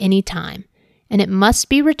back at any time, and it must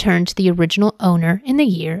be returned to the original owner in the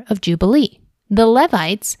year of Jubilee. The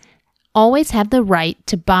Levites always have the right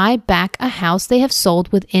to buy back a house they have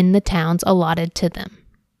sold within the towns allotted to them.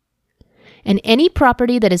 And any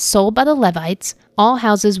property that is sold by the Levites, all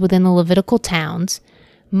houses within the Levitical towns,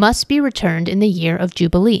 must be returned in the year of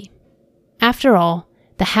Jubilee. After all,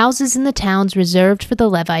 the houses in the towns reserved for the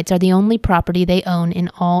Levites are the only property they own in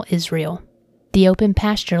all Israel. The open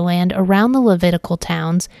pasture land around the Levitical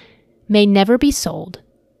towns may never be sold.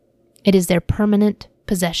 It is their permanent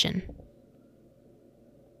possession.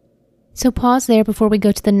 So pause there before we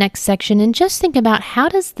go to the next section and just think about, how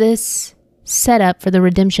does this set up for the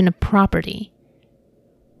redemption of property?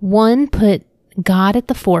 One, put God at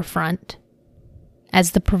the forefront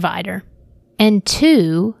as the provider. And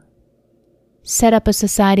two, set up a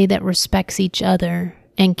society that respects each other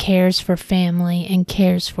and cares for family and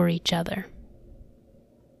cares for each other.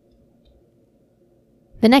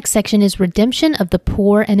 The next section is redemption of the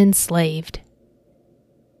poor and enslaved.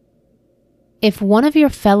 If one of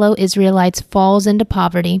your fellow Israelites falls into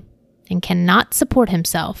poverty and cannot support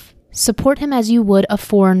himself, support him as you would a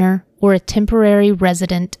foreigner or a temporary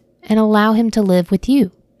resident and allow him to live with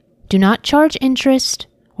you. Do not charge interest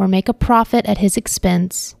or make a profit at his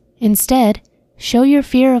expense. Instead, show your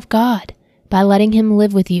fear of God by letting him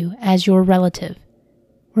live with you as your relative.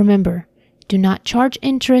 Remember, do not charge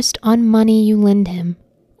interest on money you lend him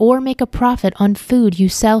or make a profit on food you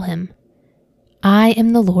sell him. I am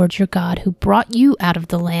the Lord your God who brought you out of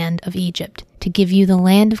the land of Egypt to give you the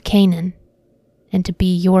land of Canaan and to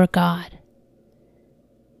be your God.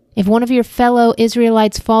 If one of your fellow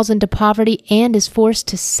Israelites falls into poverty and is forced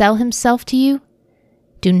to sell himself to you,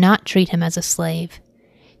 do not treat him as a slave.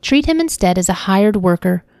 Treat him instead as a hired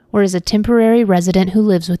worker or as a temporary resident who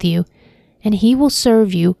lives with you, and he will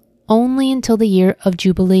serve you only until the year of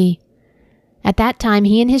Jubilee. At that time,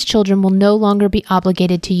 he and his children will no longer be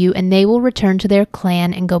obligated to you, and they will return to their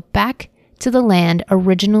clan and go back to the land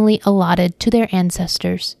originally allotted to their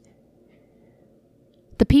ancestors.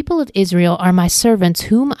 The people of Israel are my servants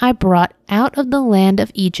whom I brought out of the land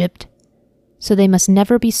of Egypt, so they must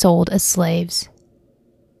never be sold as slaves.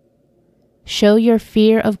 Show your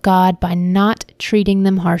fear of God by not treating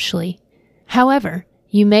them harshly. However,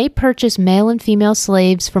 you may purchase male and female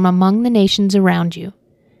slaves from among the nations around you.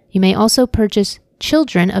 You may also purchase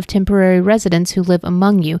children of temporary residents who live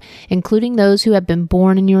among you, including those who have been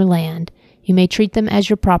born in your land. You may treat them as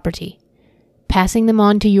your property, passing them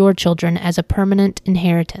on to your children as a permanent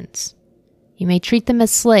inheritance. You may treat them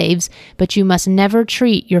as slaves, but you must never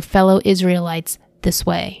treat your fellow Israelites this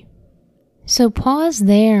way. So pause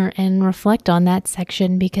there and reflect on that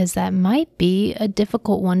section, because that might be a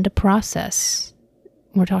difficult one to process.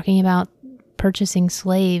 We're talking about purchasing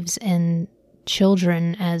slaves and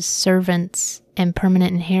children as servants and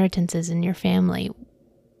permanent inheritances in your family.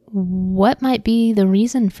 What might be the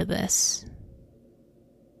reason for this?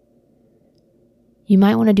 You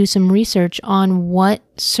might want to do some research on what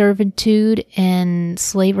servitude and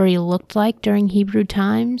slavery looked like during Hebrew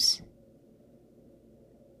times.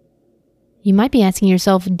 You might be asking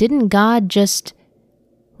yourself, didn't God just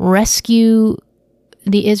rescue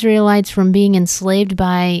the Israelites from being enslaved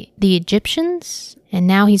by the Egyptians? And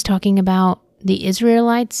now he's talking about the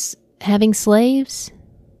Israelites having slaves?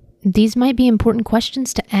 These might be important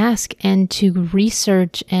questions to ask and to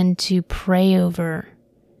research and to pray over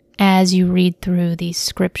as you read through these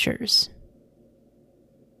scriptures.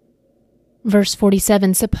 Verse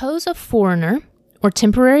 47, suppose a foreigner or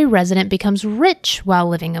temporary resident becomes rich while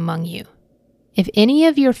living among you. If any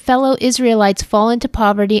of your fellow Israelites fall into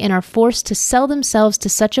poverty and are forced to sell themselves to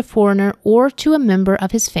such a foreigner or to a member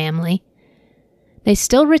of his family, they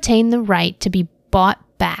still retain the right to be bought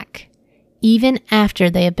back, even after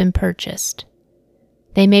they have been purchased.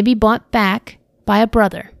 They may be bought back by a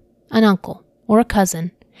brother, an uncle, or a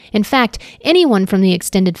cousin. In fact, anyone from the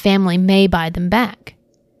extended family may buy them back.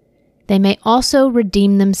 They may also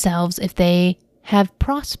redeem themselves if they have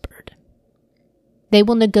prospered. They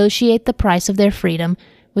will negotiate the price of their freedom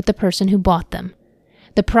with the person who bought them.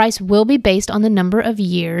 The price will be based on the number of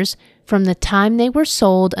years from the time they were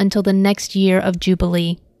sold until the next year of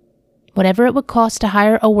Jubilee, whatever it would cost to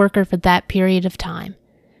hire a worker for that period of time.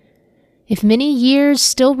 If many years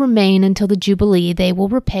still remain until the Jubilee, they will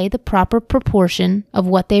repay the proper proportion of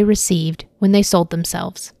what they received when they sold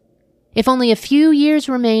themselves. If only a few years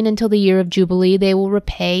remain until the year of Jubilee, they will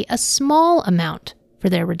repay a small amount for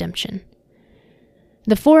their redemption.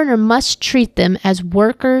 The foreigner must treat them as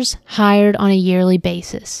workers hired on a yearly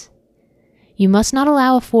basis. You must not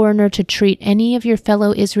allow a foreigner to treat any of your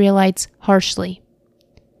fellow Israelites harshly.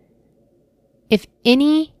 If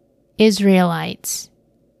any Israelites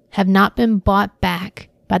have not been bought back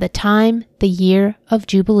by the time the year of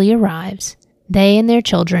Jubilee arrives, they and their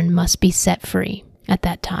children must be set free at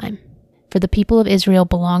that time. For the people of Israel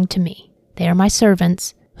belong to me. They are my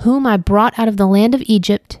servants, whom I brought out of the land of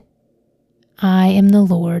Egypt. I am the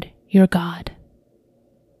Lord, your God.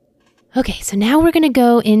 Okay, so now we're going to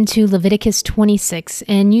go into Leviticus 26,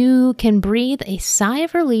 and you can breathe a sigh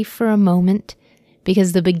of relief for a moment,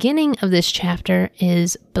 because the beginning of this chapter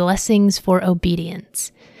is blessings for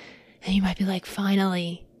obedience. And you might be like,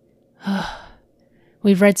 finally,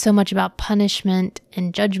 we've read so much about punishment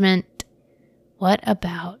and judgment. What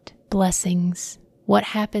about blessings? What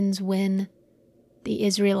happens when the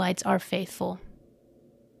Israelites are faithful?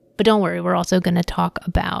 But don't worry, we're also going to talk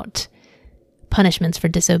about punishments for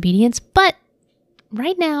disobedience. But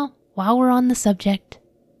right now, while we're on the subject,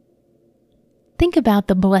 think about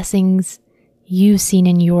the blessings you've seen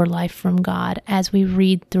in your life from God as we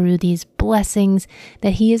read through these blessings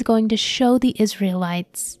that He is going to show the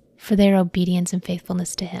Israelites for their obedience and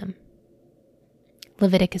faithfulness to Him.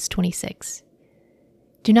 Leviticus 26.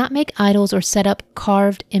 Do not make idols or set up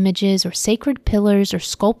carved images or sacred pillars or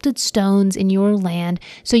sculpted stones in your land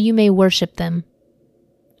so you may worship them.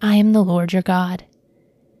 I am the Lord your God.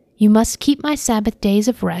 You must keep my Sabbath days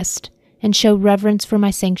of rest and show reverence for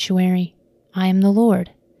my sanctuary. I am the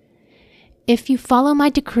Lord. If you follow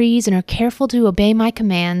my decrees and are careful to obey my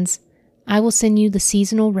commands, I will send you the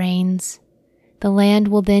seasonal rains. The land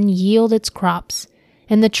will then yield its crops,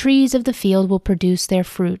 and the trees of the field will produce their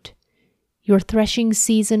fruit. Your threshing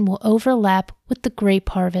season will overlap with the grape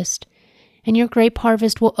harvest, and your grape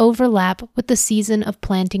harvest will overlap with the season of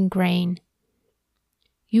planting grain.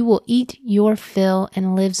 You will eat your fill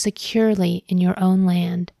and live securely in your own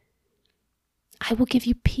land. I will give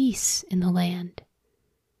you peace in the land,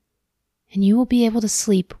 and you will be able to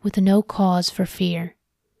sleep with no cause for fear.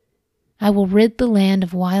 I will rid the land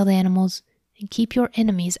of wild animals and keep your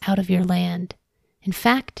enemies out of your land. In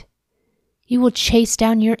fact, you will chase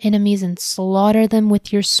down your enemies and slaughter them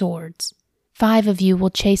with your swords. 5 of you will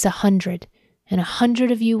chase 100, and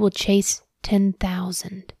 100 of you will chase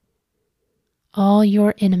 10,000. All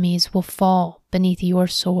your enemies will fall beneath your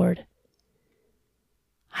sword.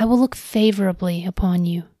 I will look favorably upon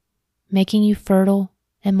you, making you fertile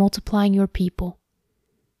and multiplying your people,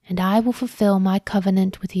 and I will fulfill my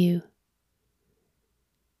covenant with you.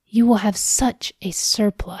 you will have such a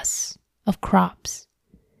surplus of crops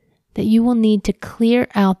that you will need to clear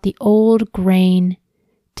out the old grain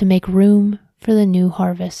to make room for the new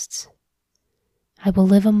harvests. I will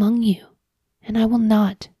live among you, and I will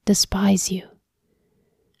not despise you.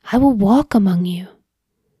 I will walk among you.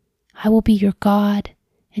 I will be your God,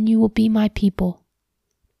 and you will be my people.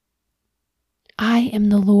 I am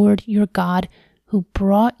the Lord your God who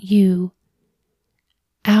brought you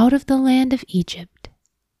out of the land of Egypt,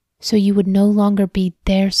 so you would no longer be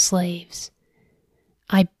their slaves.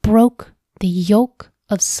 I broke the yoke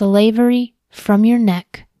of slavery from your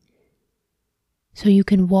neck, so you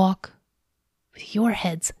can walk with your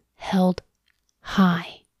heads held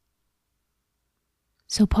high.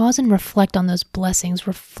 So pause and reflect on those blessings.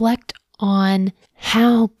 Reflect on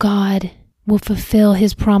how God will fulfill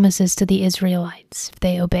his promises to the Israelites if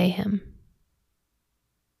they obey him.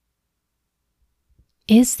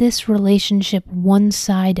 Is this relationship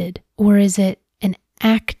one-sided, or is it an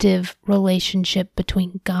active relationship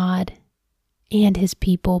between God and his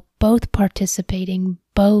people, both participating,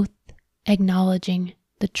 both acknowledging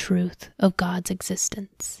the truth of God's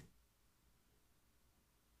existence?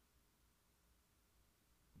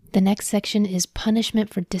 The next section is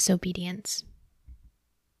punishment for disobedience.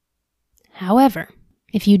 However,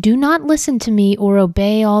 if you do not listen to me or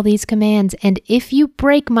obey all these commands, and if you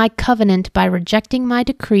break my covenant by rejecting my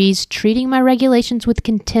decrees, treating my regulations with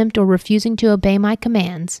contempt, or refusing to obey my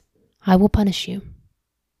commands, I will punish you.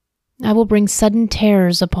 I will bring sudden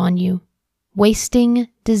terrors upon you, wasting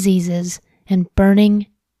diseases and burning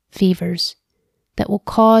fevers that will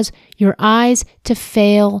cause your eyes to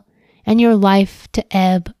fail and your life to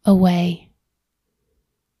ebb away.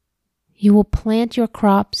 You will plant your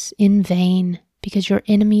crops in vain because your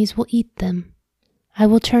enemies will eat them. I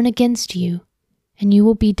will turn against you, and you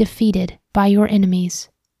will be defeated by your enemies.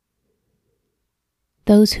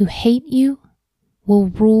 Those who hate you will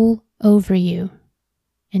rule over you,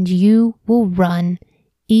 and you will run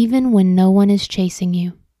even when no one is chasing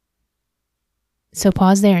you. So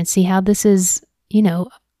pause there and see how this is,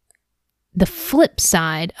 the flip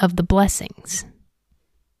side of the blessings.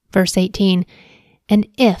 Verse 18, and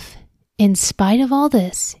if, in spite of all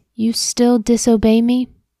this, you still disobey me,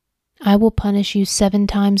 I will punish you 7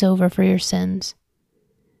 times over for your sins.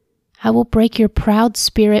 I will break your proud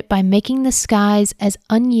spirit by making the skies as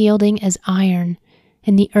unyielding as iron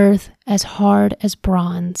and the earth as hard as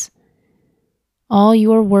bronze. All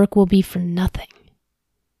your work will be for nothing,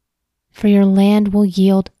 for your land will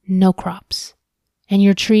yield no crops, and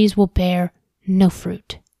your trees will bear no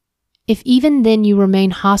fruit. If even then you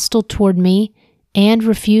remain hostile toward me and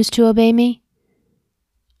refuse to obey me,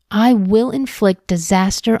 I will inflict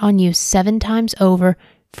disaster on you 7 times over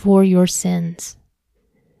for your sins.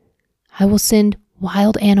 I will send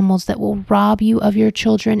wild animals that will rob you of your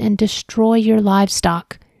children and destroy your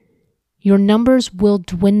livestock. Your numbers will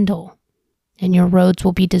dwindle, and your roads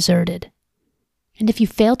will be deserted. And if you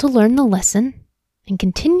fail to learn the lesson and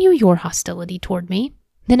continue your hostility toward me,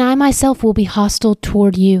 then I myself will be hostile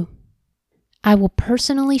toward you. I will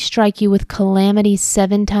personally strike you with calamity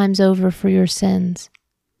 7 times over for your sins.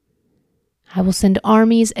 I will send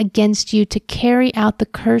armies against you to carry out the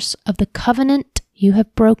curse of the covenant you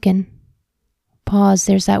have broken. Pause,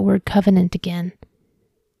 there's that word covenant again.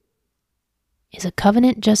 Is a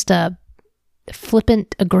covenant just a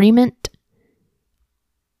flippant agreement?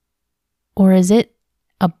 Or is it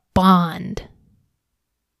a bond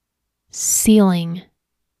sealing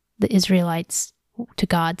the Israelites to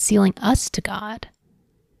God, sealing us to God?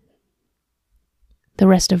 The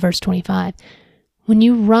rest of verse 25. When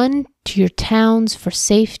you run to your towns for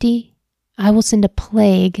safety, I will send a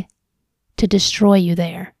plague to destroy you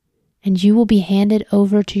there, and you will be handed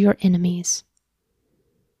over to your enemies.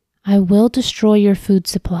 I will destroy your food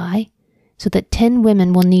supply, so that 10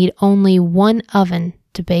 women will need only 1 oven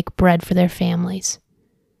to bake bread for their families.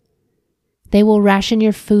 They will ration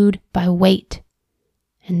your food by weight,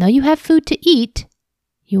 and though you have food to eat,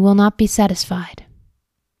 you will not be satisfied.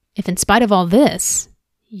 If in spite of all this,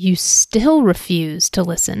 you still refuse to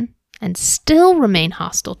listen and still remain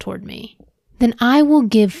hostile toward me, then I will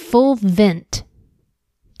give full vent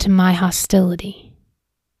to my hostility.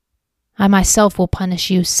 I myself will punish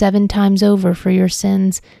you 7 times over for your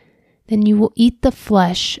sins. Then you will eat the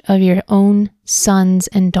flesh of your own sons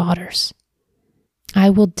and daughters. I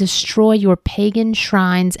will destroy your pagan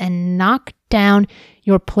shrines and knock down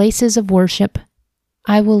your places of worship.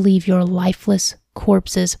 I will leave your lifeless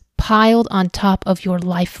corpses piled on top of your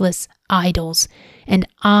lifeless idols, and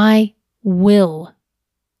I will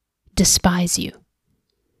despise you.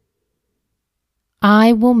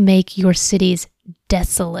 I will make your cities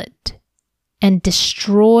desolate and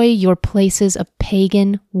destroy your places of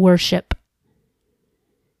pagan worship.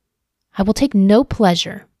 I will take no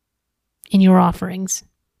pleasure in your offerings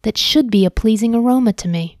that should be a pleasing aroma to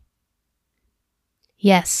me.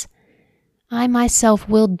 Yes, I myself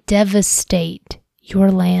will devastate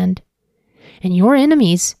your land, and your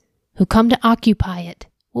enemies who come to occupy it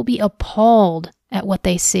will be appalled at what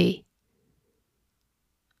they see.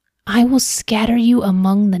 I will scatter you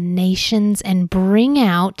among the nations and bring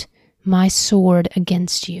out my sword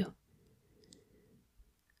against you.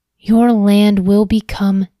 Your land will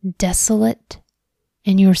become desolate,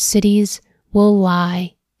 and your cities will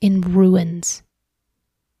lie in ruins.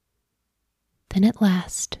 Then at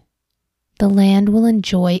last, the land will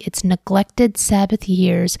enjoy its neglected Sabbath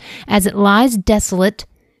years as it lies desolate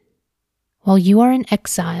while you are in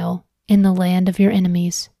exile in the land of your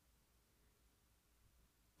enemies.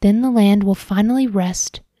 Then the land will finally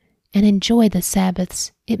rest and enjoy the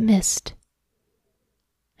Sabbaths it missed.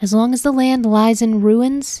 As long as the land lies in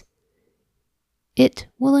ruins, it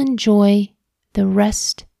will enjoy the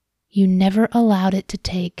rest you never allowed it to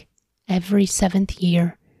take every 7th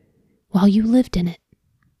year while you lived in it.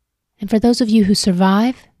 And for those of you who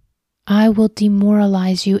survive, I will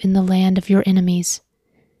demoralize you in the land of your enemies.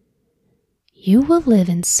 You will live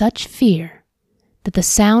in such fear that the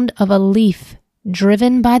sound of a leaf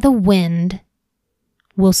driven by the wind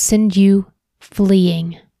will send you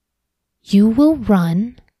fleeing. You will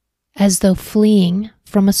run as though fleeing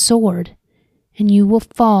from a sword, and you will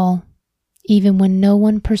fall even when no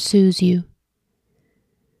one pursues you.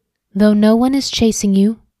 Though no one is chasing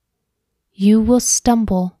you, you will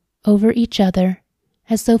stumble over each other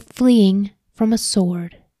as though fleeing from a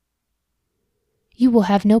sword. You will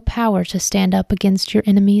have no power to stand up against your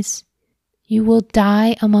enemies. You will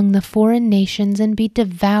die among the foreign nations and be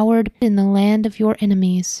devoured in the land of your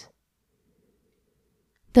enemies.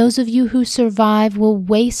 Those of you who survive will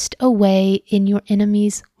waste away in your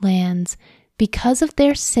enemies' lands because of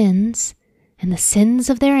their sins and the sins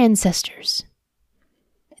of their ancestors.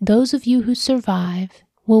 Those of you who survive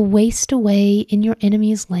will waste away in your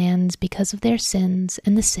enemies' lands because of their sins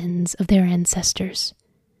and the sins of their ancestors.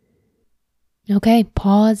 Okay,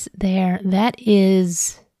 pause there. That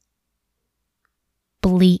is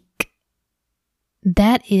bleak.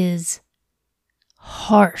 That is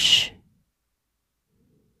harsh.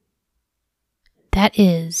 That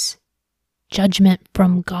is judgment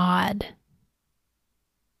from God.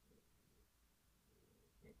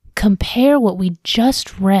 Compare what we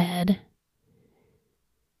just read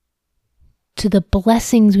to the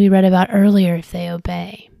blessings we read about earlier if they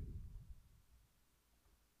obey.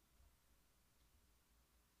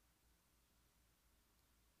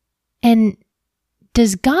 And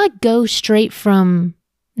does God go straight from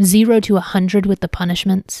 0 to 100 with the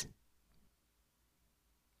punishments?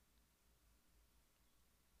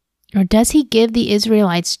 Or does he give the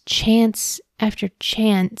Israelites chance after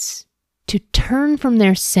chance to turn from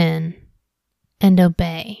their sin and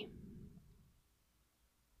obey?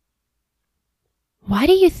 Why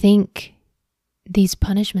do you think these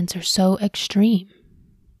punishments are so extreme?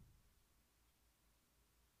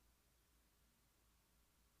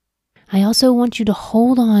 I also want you to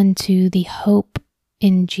hold on to the hope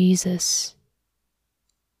in Jesus.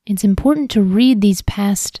 It's important to read these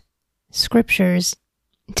past scriptures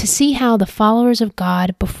to see how the followers of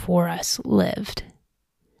God before us lived.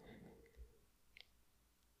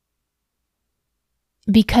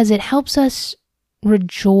 Because it helps us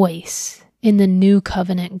rejoice in the new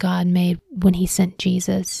covenant God made when he sent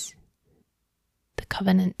Jesus. The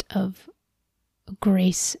covenant of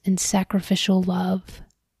grace and sacrificial love.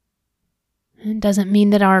 It doesn't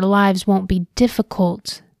mean that our lives won't be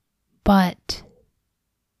difficult, but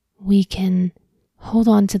we can hold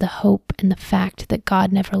on to the hope and the fact that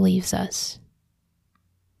God never leaves us.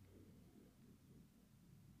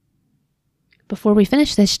 Before we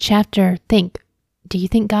finish this chapter, think, do you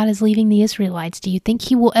think God is leaving the Israelites? Do you think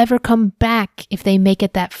he will ever come back if they make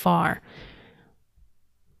it that far?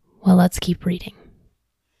 Well, let's keep reading.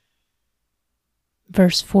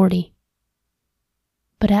 Verse 40.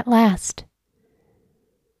 But at last,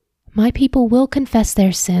 my people will confess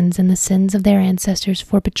their sins and the sins of their ancestors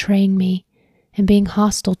for betraying me and being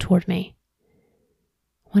hostile toward me.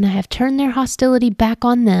 When I have turned their hostility back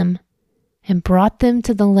on them and brought them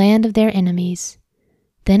to the land of their enemies,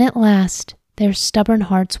 then at last their stubborn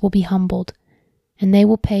hearts will be humbled, and they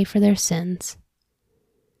will pay for their sins.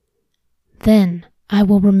 Then I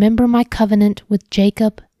will remember my covenant with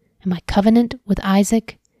Jacob, and my covenant with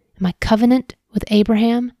Isaac, and my covenant with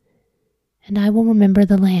Abraham, and I will remember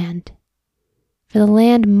the land. For the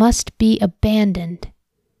land must be abandoned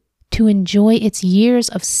to enjoy its years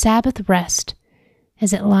of Sabbath rest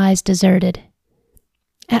as it lies deserted.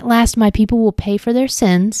 At last my people will pay for their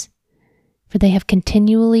sins, for they have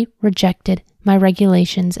continually rejected my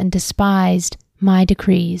regulations and despised my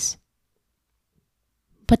decrees.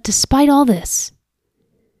 But despite all this,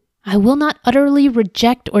 I will not utterly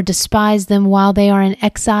reject or despise them while they are in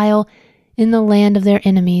exile in the land of their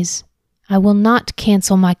enemies. I will not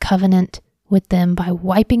cancel my covenant with them by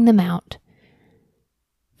wiping them out,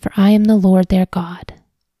 for I am the Lord their God.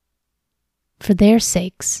 For their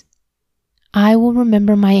sakes, I will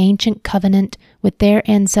remember my ancient covenant with their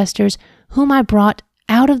ancestors, whom I brought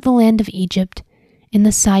out of the land of Egypt in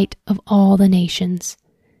the sight of all the nations,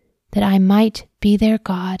 that I might be their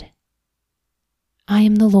God. I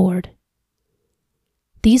am the Lord.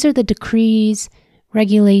 These are the decrees,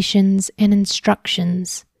 regulations, and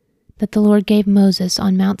instructions that the Lord gave Moses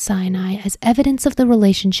on Mount Sinai as evidence of the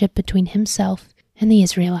relationship between himself and the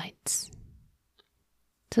Israelites.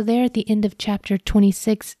 So there at the end of chapter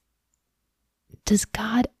 26, does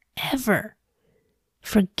God ever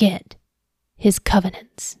forget his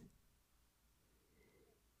covenants?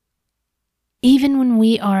 Even when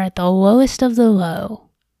we are at the lowest of the low,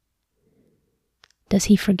 does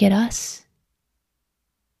he forget us?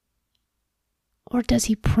 Or does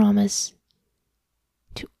he promise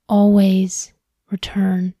to always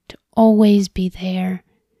return, to always be there,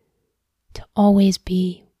 to always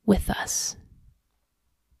be with us?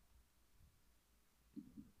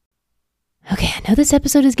 Okay, I know this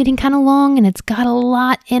episode is getting kind of long and it's got a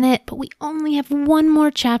lot in it, but we only have one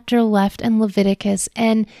more chapter left in Leviticus,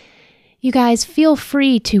 and you guys feel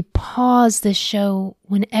free to pause this show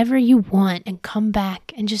whenever you want and come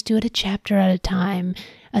back and just do it a chapter at a time,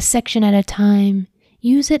 a section at a time.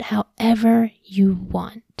 Use it however you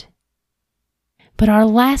want. But our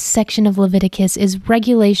last section of Leviticus is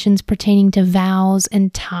regulations pertaining to vows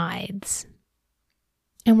and tithes.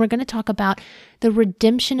 And we're going to talk about the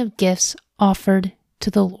redemption of gifts offered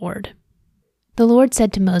to the Lord. The Lord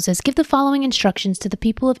said to Moses, "Give the following instructions to the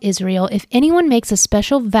people of Israel. If anyone makes a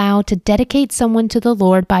special vow to dedicate someone to the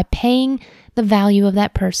Lord by paying the value of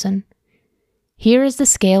that person, here is the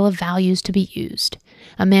scale of values to be used.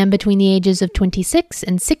 A man between the ages of 26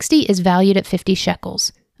 and 60 is valued at 50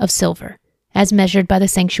 shekels of silver, as measured by the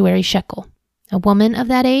sanctuary shekel. A woman of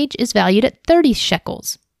that age is valued at 30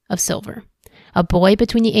 shekels of silver. A boy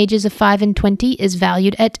between the ages of 5 and 20 is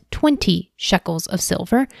valued at 20 shekels of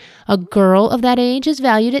silver. A girl of that age is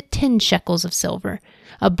valued at 10 shekels of silver.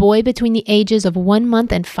 A boy between the ages of 1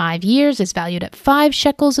 month and 5 years is valued at 5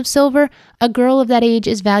 shekels of silver. A girl of that age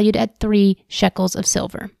is valued at 3 shekels of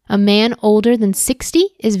silver. A man older than 60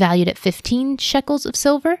 is valued at 15 shekels of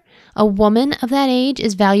silver. A woman of that age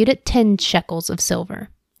is valued at 10 shekels of silver.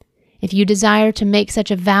 If you desire to make such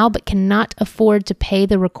a vow but cannot afford to pay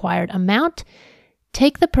the required amount,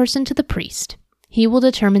 take the person to the priest. He will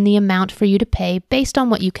determine the amount for you to pay based on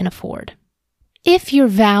what you can afford. If your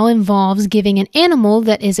vow involves giving an animal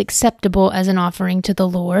that is acceptable as an offering to the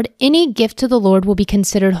Lord, any gift to the Lord will be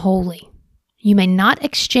considered holy. You may not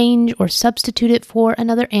exchange or substitute it for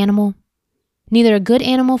another animal, neither a good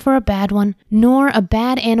animal for a bad one, nor a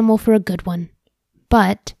bad animal for a good one.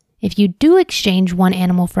 But if you do exchange one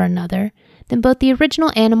animal for another, then both the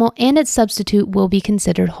original animal and its substitute will be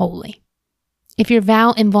considered holy. If your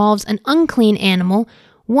vow involves an unclean animal,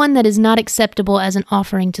 one that is not acceptable as an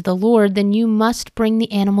offering to the Lord, then you must bring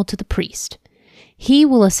the animal to the priest. He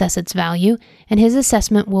will assess its value, and his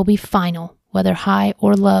assessment will be final, whether high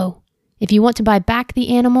or low. If you want to buy back the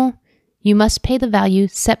animal, you must pay the value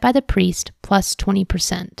set by the priest plus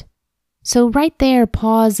 20%. So right there,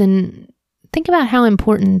 pause and think about how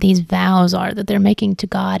important these vows are that they're making to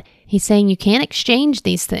God. He's saying you can't exchange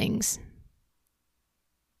these things.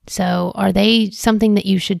 So are they something that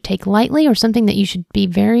you should take lightly or something that you should be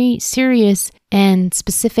very serious and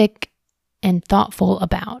specific and thoughtful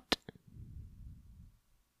about?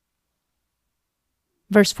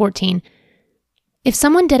 Verse 14, if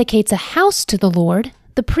someone dedicates a house to the Lord,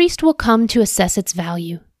 the priest will come to assess its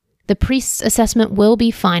value. The priest's assessment will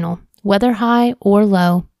be final, whether high or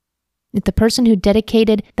low. If the person who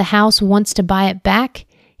dedicated the house wants to buy it back,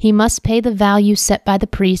 he must pay the value set by the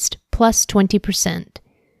priest plus 20%.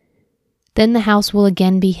 Then the house will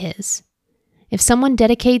again be his. If someone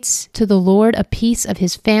dedicates to the Lord a piece of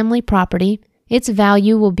his family property, its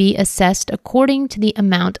value will be assessed according to the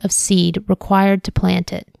amount of seed required to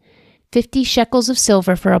plant it. 50 shekels of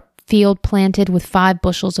silver for a field planted with 5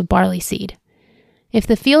 bushels of barley seed. If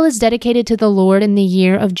the field is dedicated to the Lord in the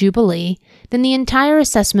year of Jubilee, then the entire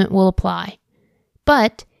assessment will apply.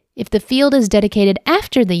 But If the field is dedicated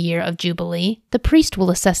after the year of Jubilee, the priest will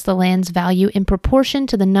assess the land's value in proportion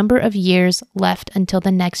to the number of years left until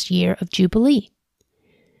the next year of Jubilee.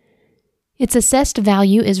 Its assessed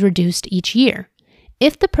value is reduced each year.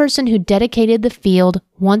 If the person who dedicated the field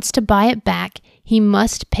wants to buy it back, he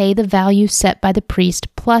must pay the value set by the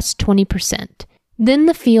priest plus 20%. Then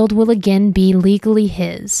the field will again be legally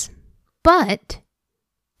his. But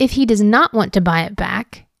if he does not want to buy it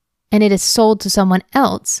back, and it is sold to someone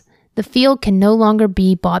else, the field can no longer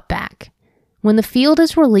be bought back. When the field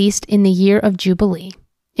is released in the year of Jubilee,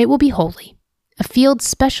 it will be holy, a field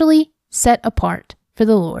specially set apart for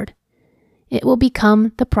the Lord. It will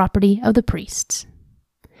become the property of the priests.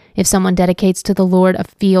 If someone dedicates to the Lord a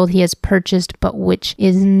field he has purchased but which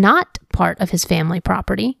is not part of his family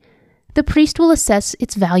property, the priest will assess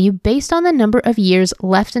its value based on the number of years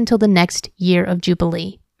left until the next year of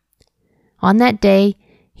Jubilee. On that day,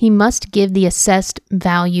 he must give the assessed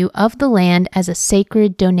value of the land as a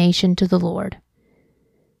sacred donation to the Lord.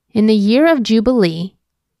 In the year of Jubilee,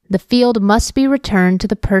 the field must be returned to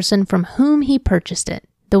the person from whom he purchased it,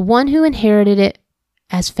 the one who inherited it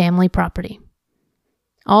as family property.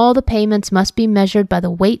 All the payments must be measured by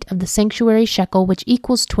the weight of the sanctuary shekel, which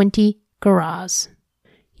equals 20 gerahs.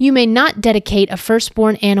 You may not dedicate a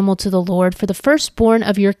firstborn animal to the Lord, for the firstborn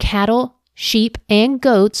of your cattle, sheep, and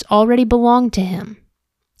goats already belong to him.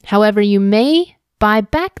 However, you may buy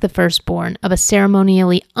back the firstborn of a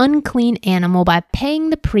ceremonially unclean animal by paying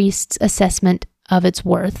the priest's assessment of its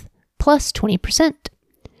worth plus 20%.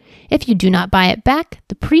 If you do not buy it back,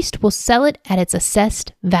 the priest will sell it at its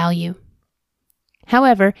assessed value.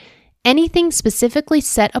 However, anything specifically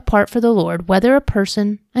set apart for the Lord, whether a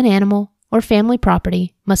person, an animal, or family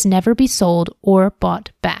property, must never be sold or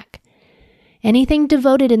bought back. Anything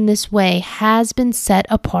devoted in this way has been set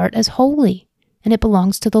apart as holy, and it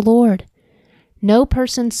belongs to the Lord. No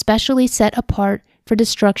person specially set apart for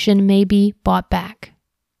destruction may be bought back.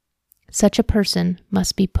 Such a person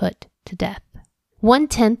must be put to death.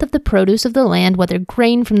 1/10 of the produce of the land, whether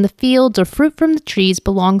grain from the fields or fruit from the trees,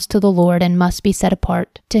 belongs to the Lord and must be set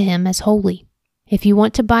apart to him as holy. If you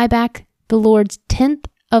want to buy back the Lord's 10th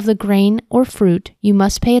of the grain or fruit, you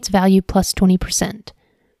must pay its value plus 20%.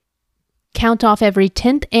 Count off every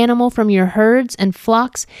 10th animal from your herds and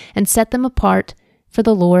flocks and set them apart for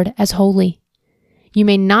the Lord as holy. You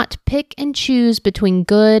may not pick and choose between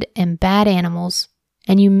good and bad animals,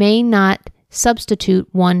 and you may not substitute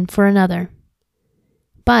one for another.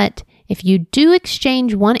 But if you do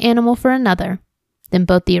exchange one animal for another, then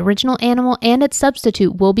both the original animal and its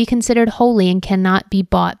substitute will be considered holy and cannot be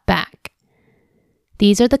bought back.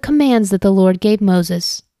 These are the commands that the Lord gave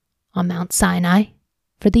Moses on Mount Sinai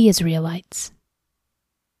for the Israelites.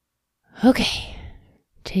 Okay,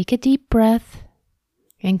 take a deep breath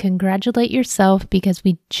and congratulate yourself because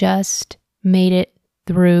we just made it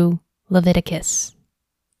through Leviticus.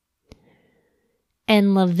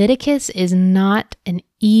 And Leviticus is not an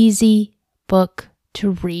easy book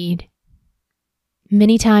to read.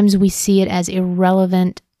 Many times we see it as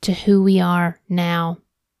irrelevant to who we are now,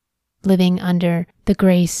 living under the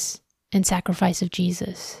grace and sacrifice of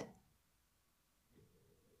Jesus.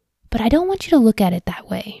 But I don't want you to look at it that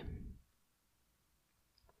way.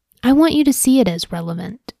 I want you to see it as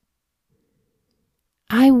relevant.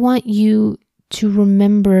 I want you to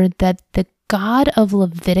remember that the God of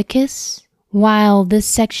Leviticus, while this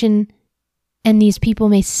section and these people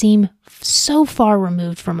may seem so far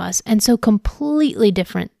removed from us and so completely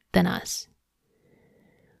different than us,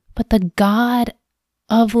 but the God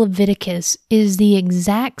of Leviticus is the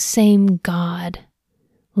exact same God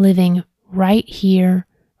living right here,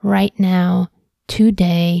 right now,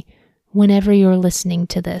 today, whenever you're listening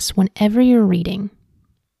to this, whenever you're reading.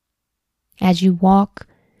 As you walk,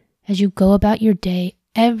 as you go about your day,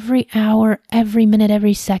 every hour, every minute,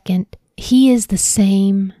 every second, he is the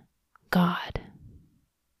same God.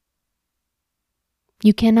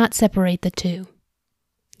 You cannot separate the two.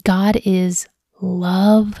 God is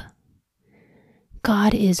love.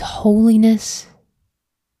 God is holiness.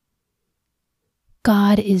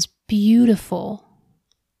 God is beautiful.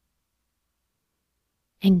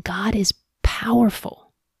 And God is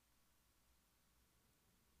powerful.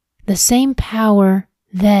 The same power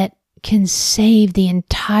that can save the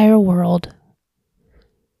entire world,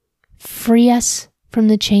 free us from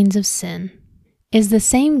the chains of sin, is the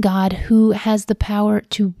same God who has the power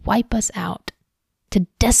to wipe us out, to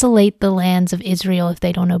desolate the lands of Israel if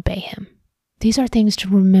they don't obey him. These are things to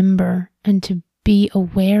remember and to be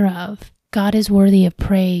aware of. God is worthy of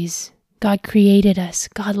praise. God created us.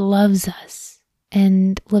 God loves us.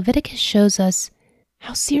 And Leviticus shows us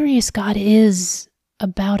how serious God is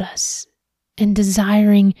about us and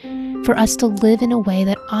desiring for us to live in a way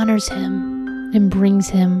that honors Him and brings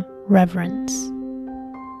Him reverence.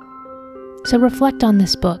 So reflect on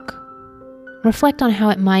this book. Reflect on how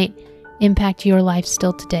it might impact your life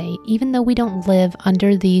still today, even though we don't live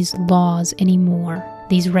under these laws anymore,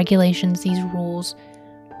 these regulations, these rules.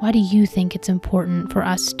 Why do you think it's important for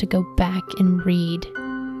us to go back and read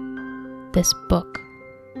this book?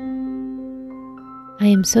 I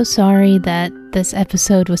am so sorry that this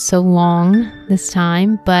episode was so long this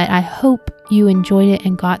time, but I hope you enjoyed it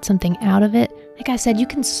and got something out of it. Like I said, you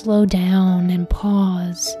can slow down and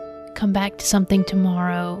pause, come back to something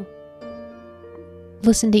tomorrow.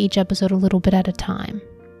 Listen to each episode a little bit at a time.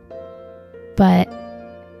 But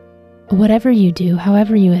whatever you do,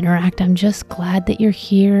 however you interact, I'm just glad that you're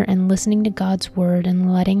here and listening to God's word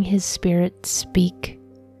and letting His Spirit speak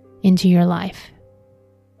into your life.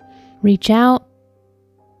 Reach out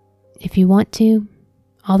if you want to.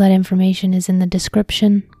 All that information is in the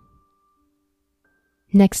description.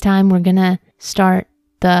 Next time, we're going to start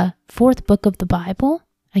the 4th book of the Bible.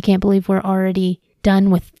 I can't believe we're already done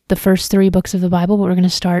with the first 3 books of the Bible, but we're going to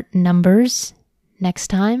start Numbers next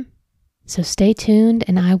time. So stay tuned,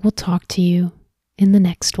 and I will talk to you in the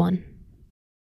next one.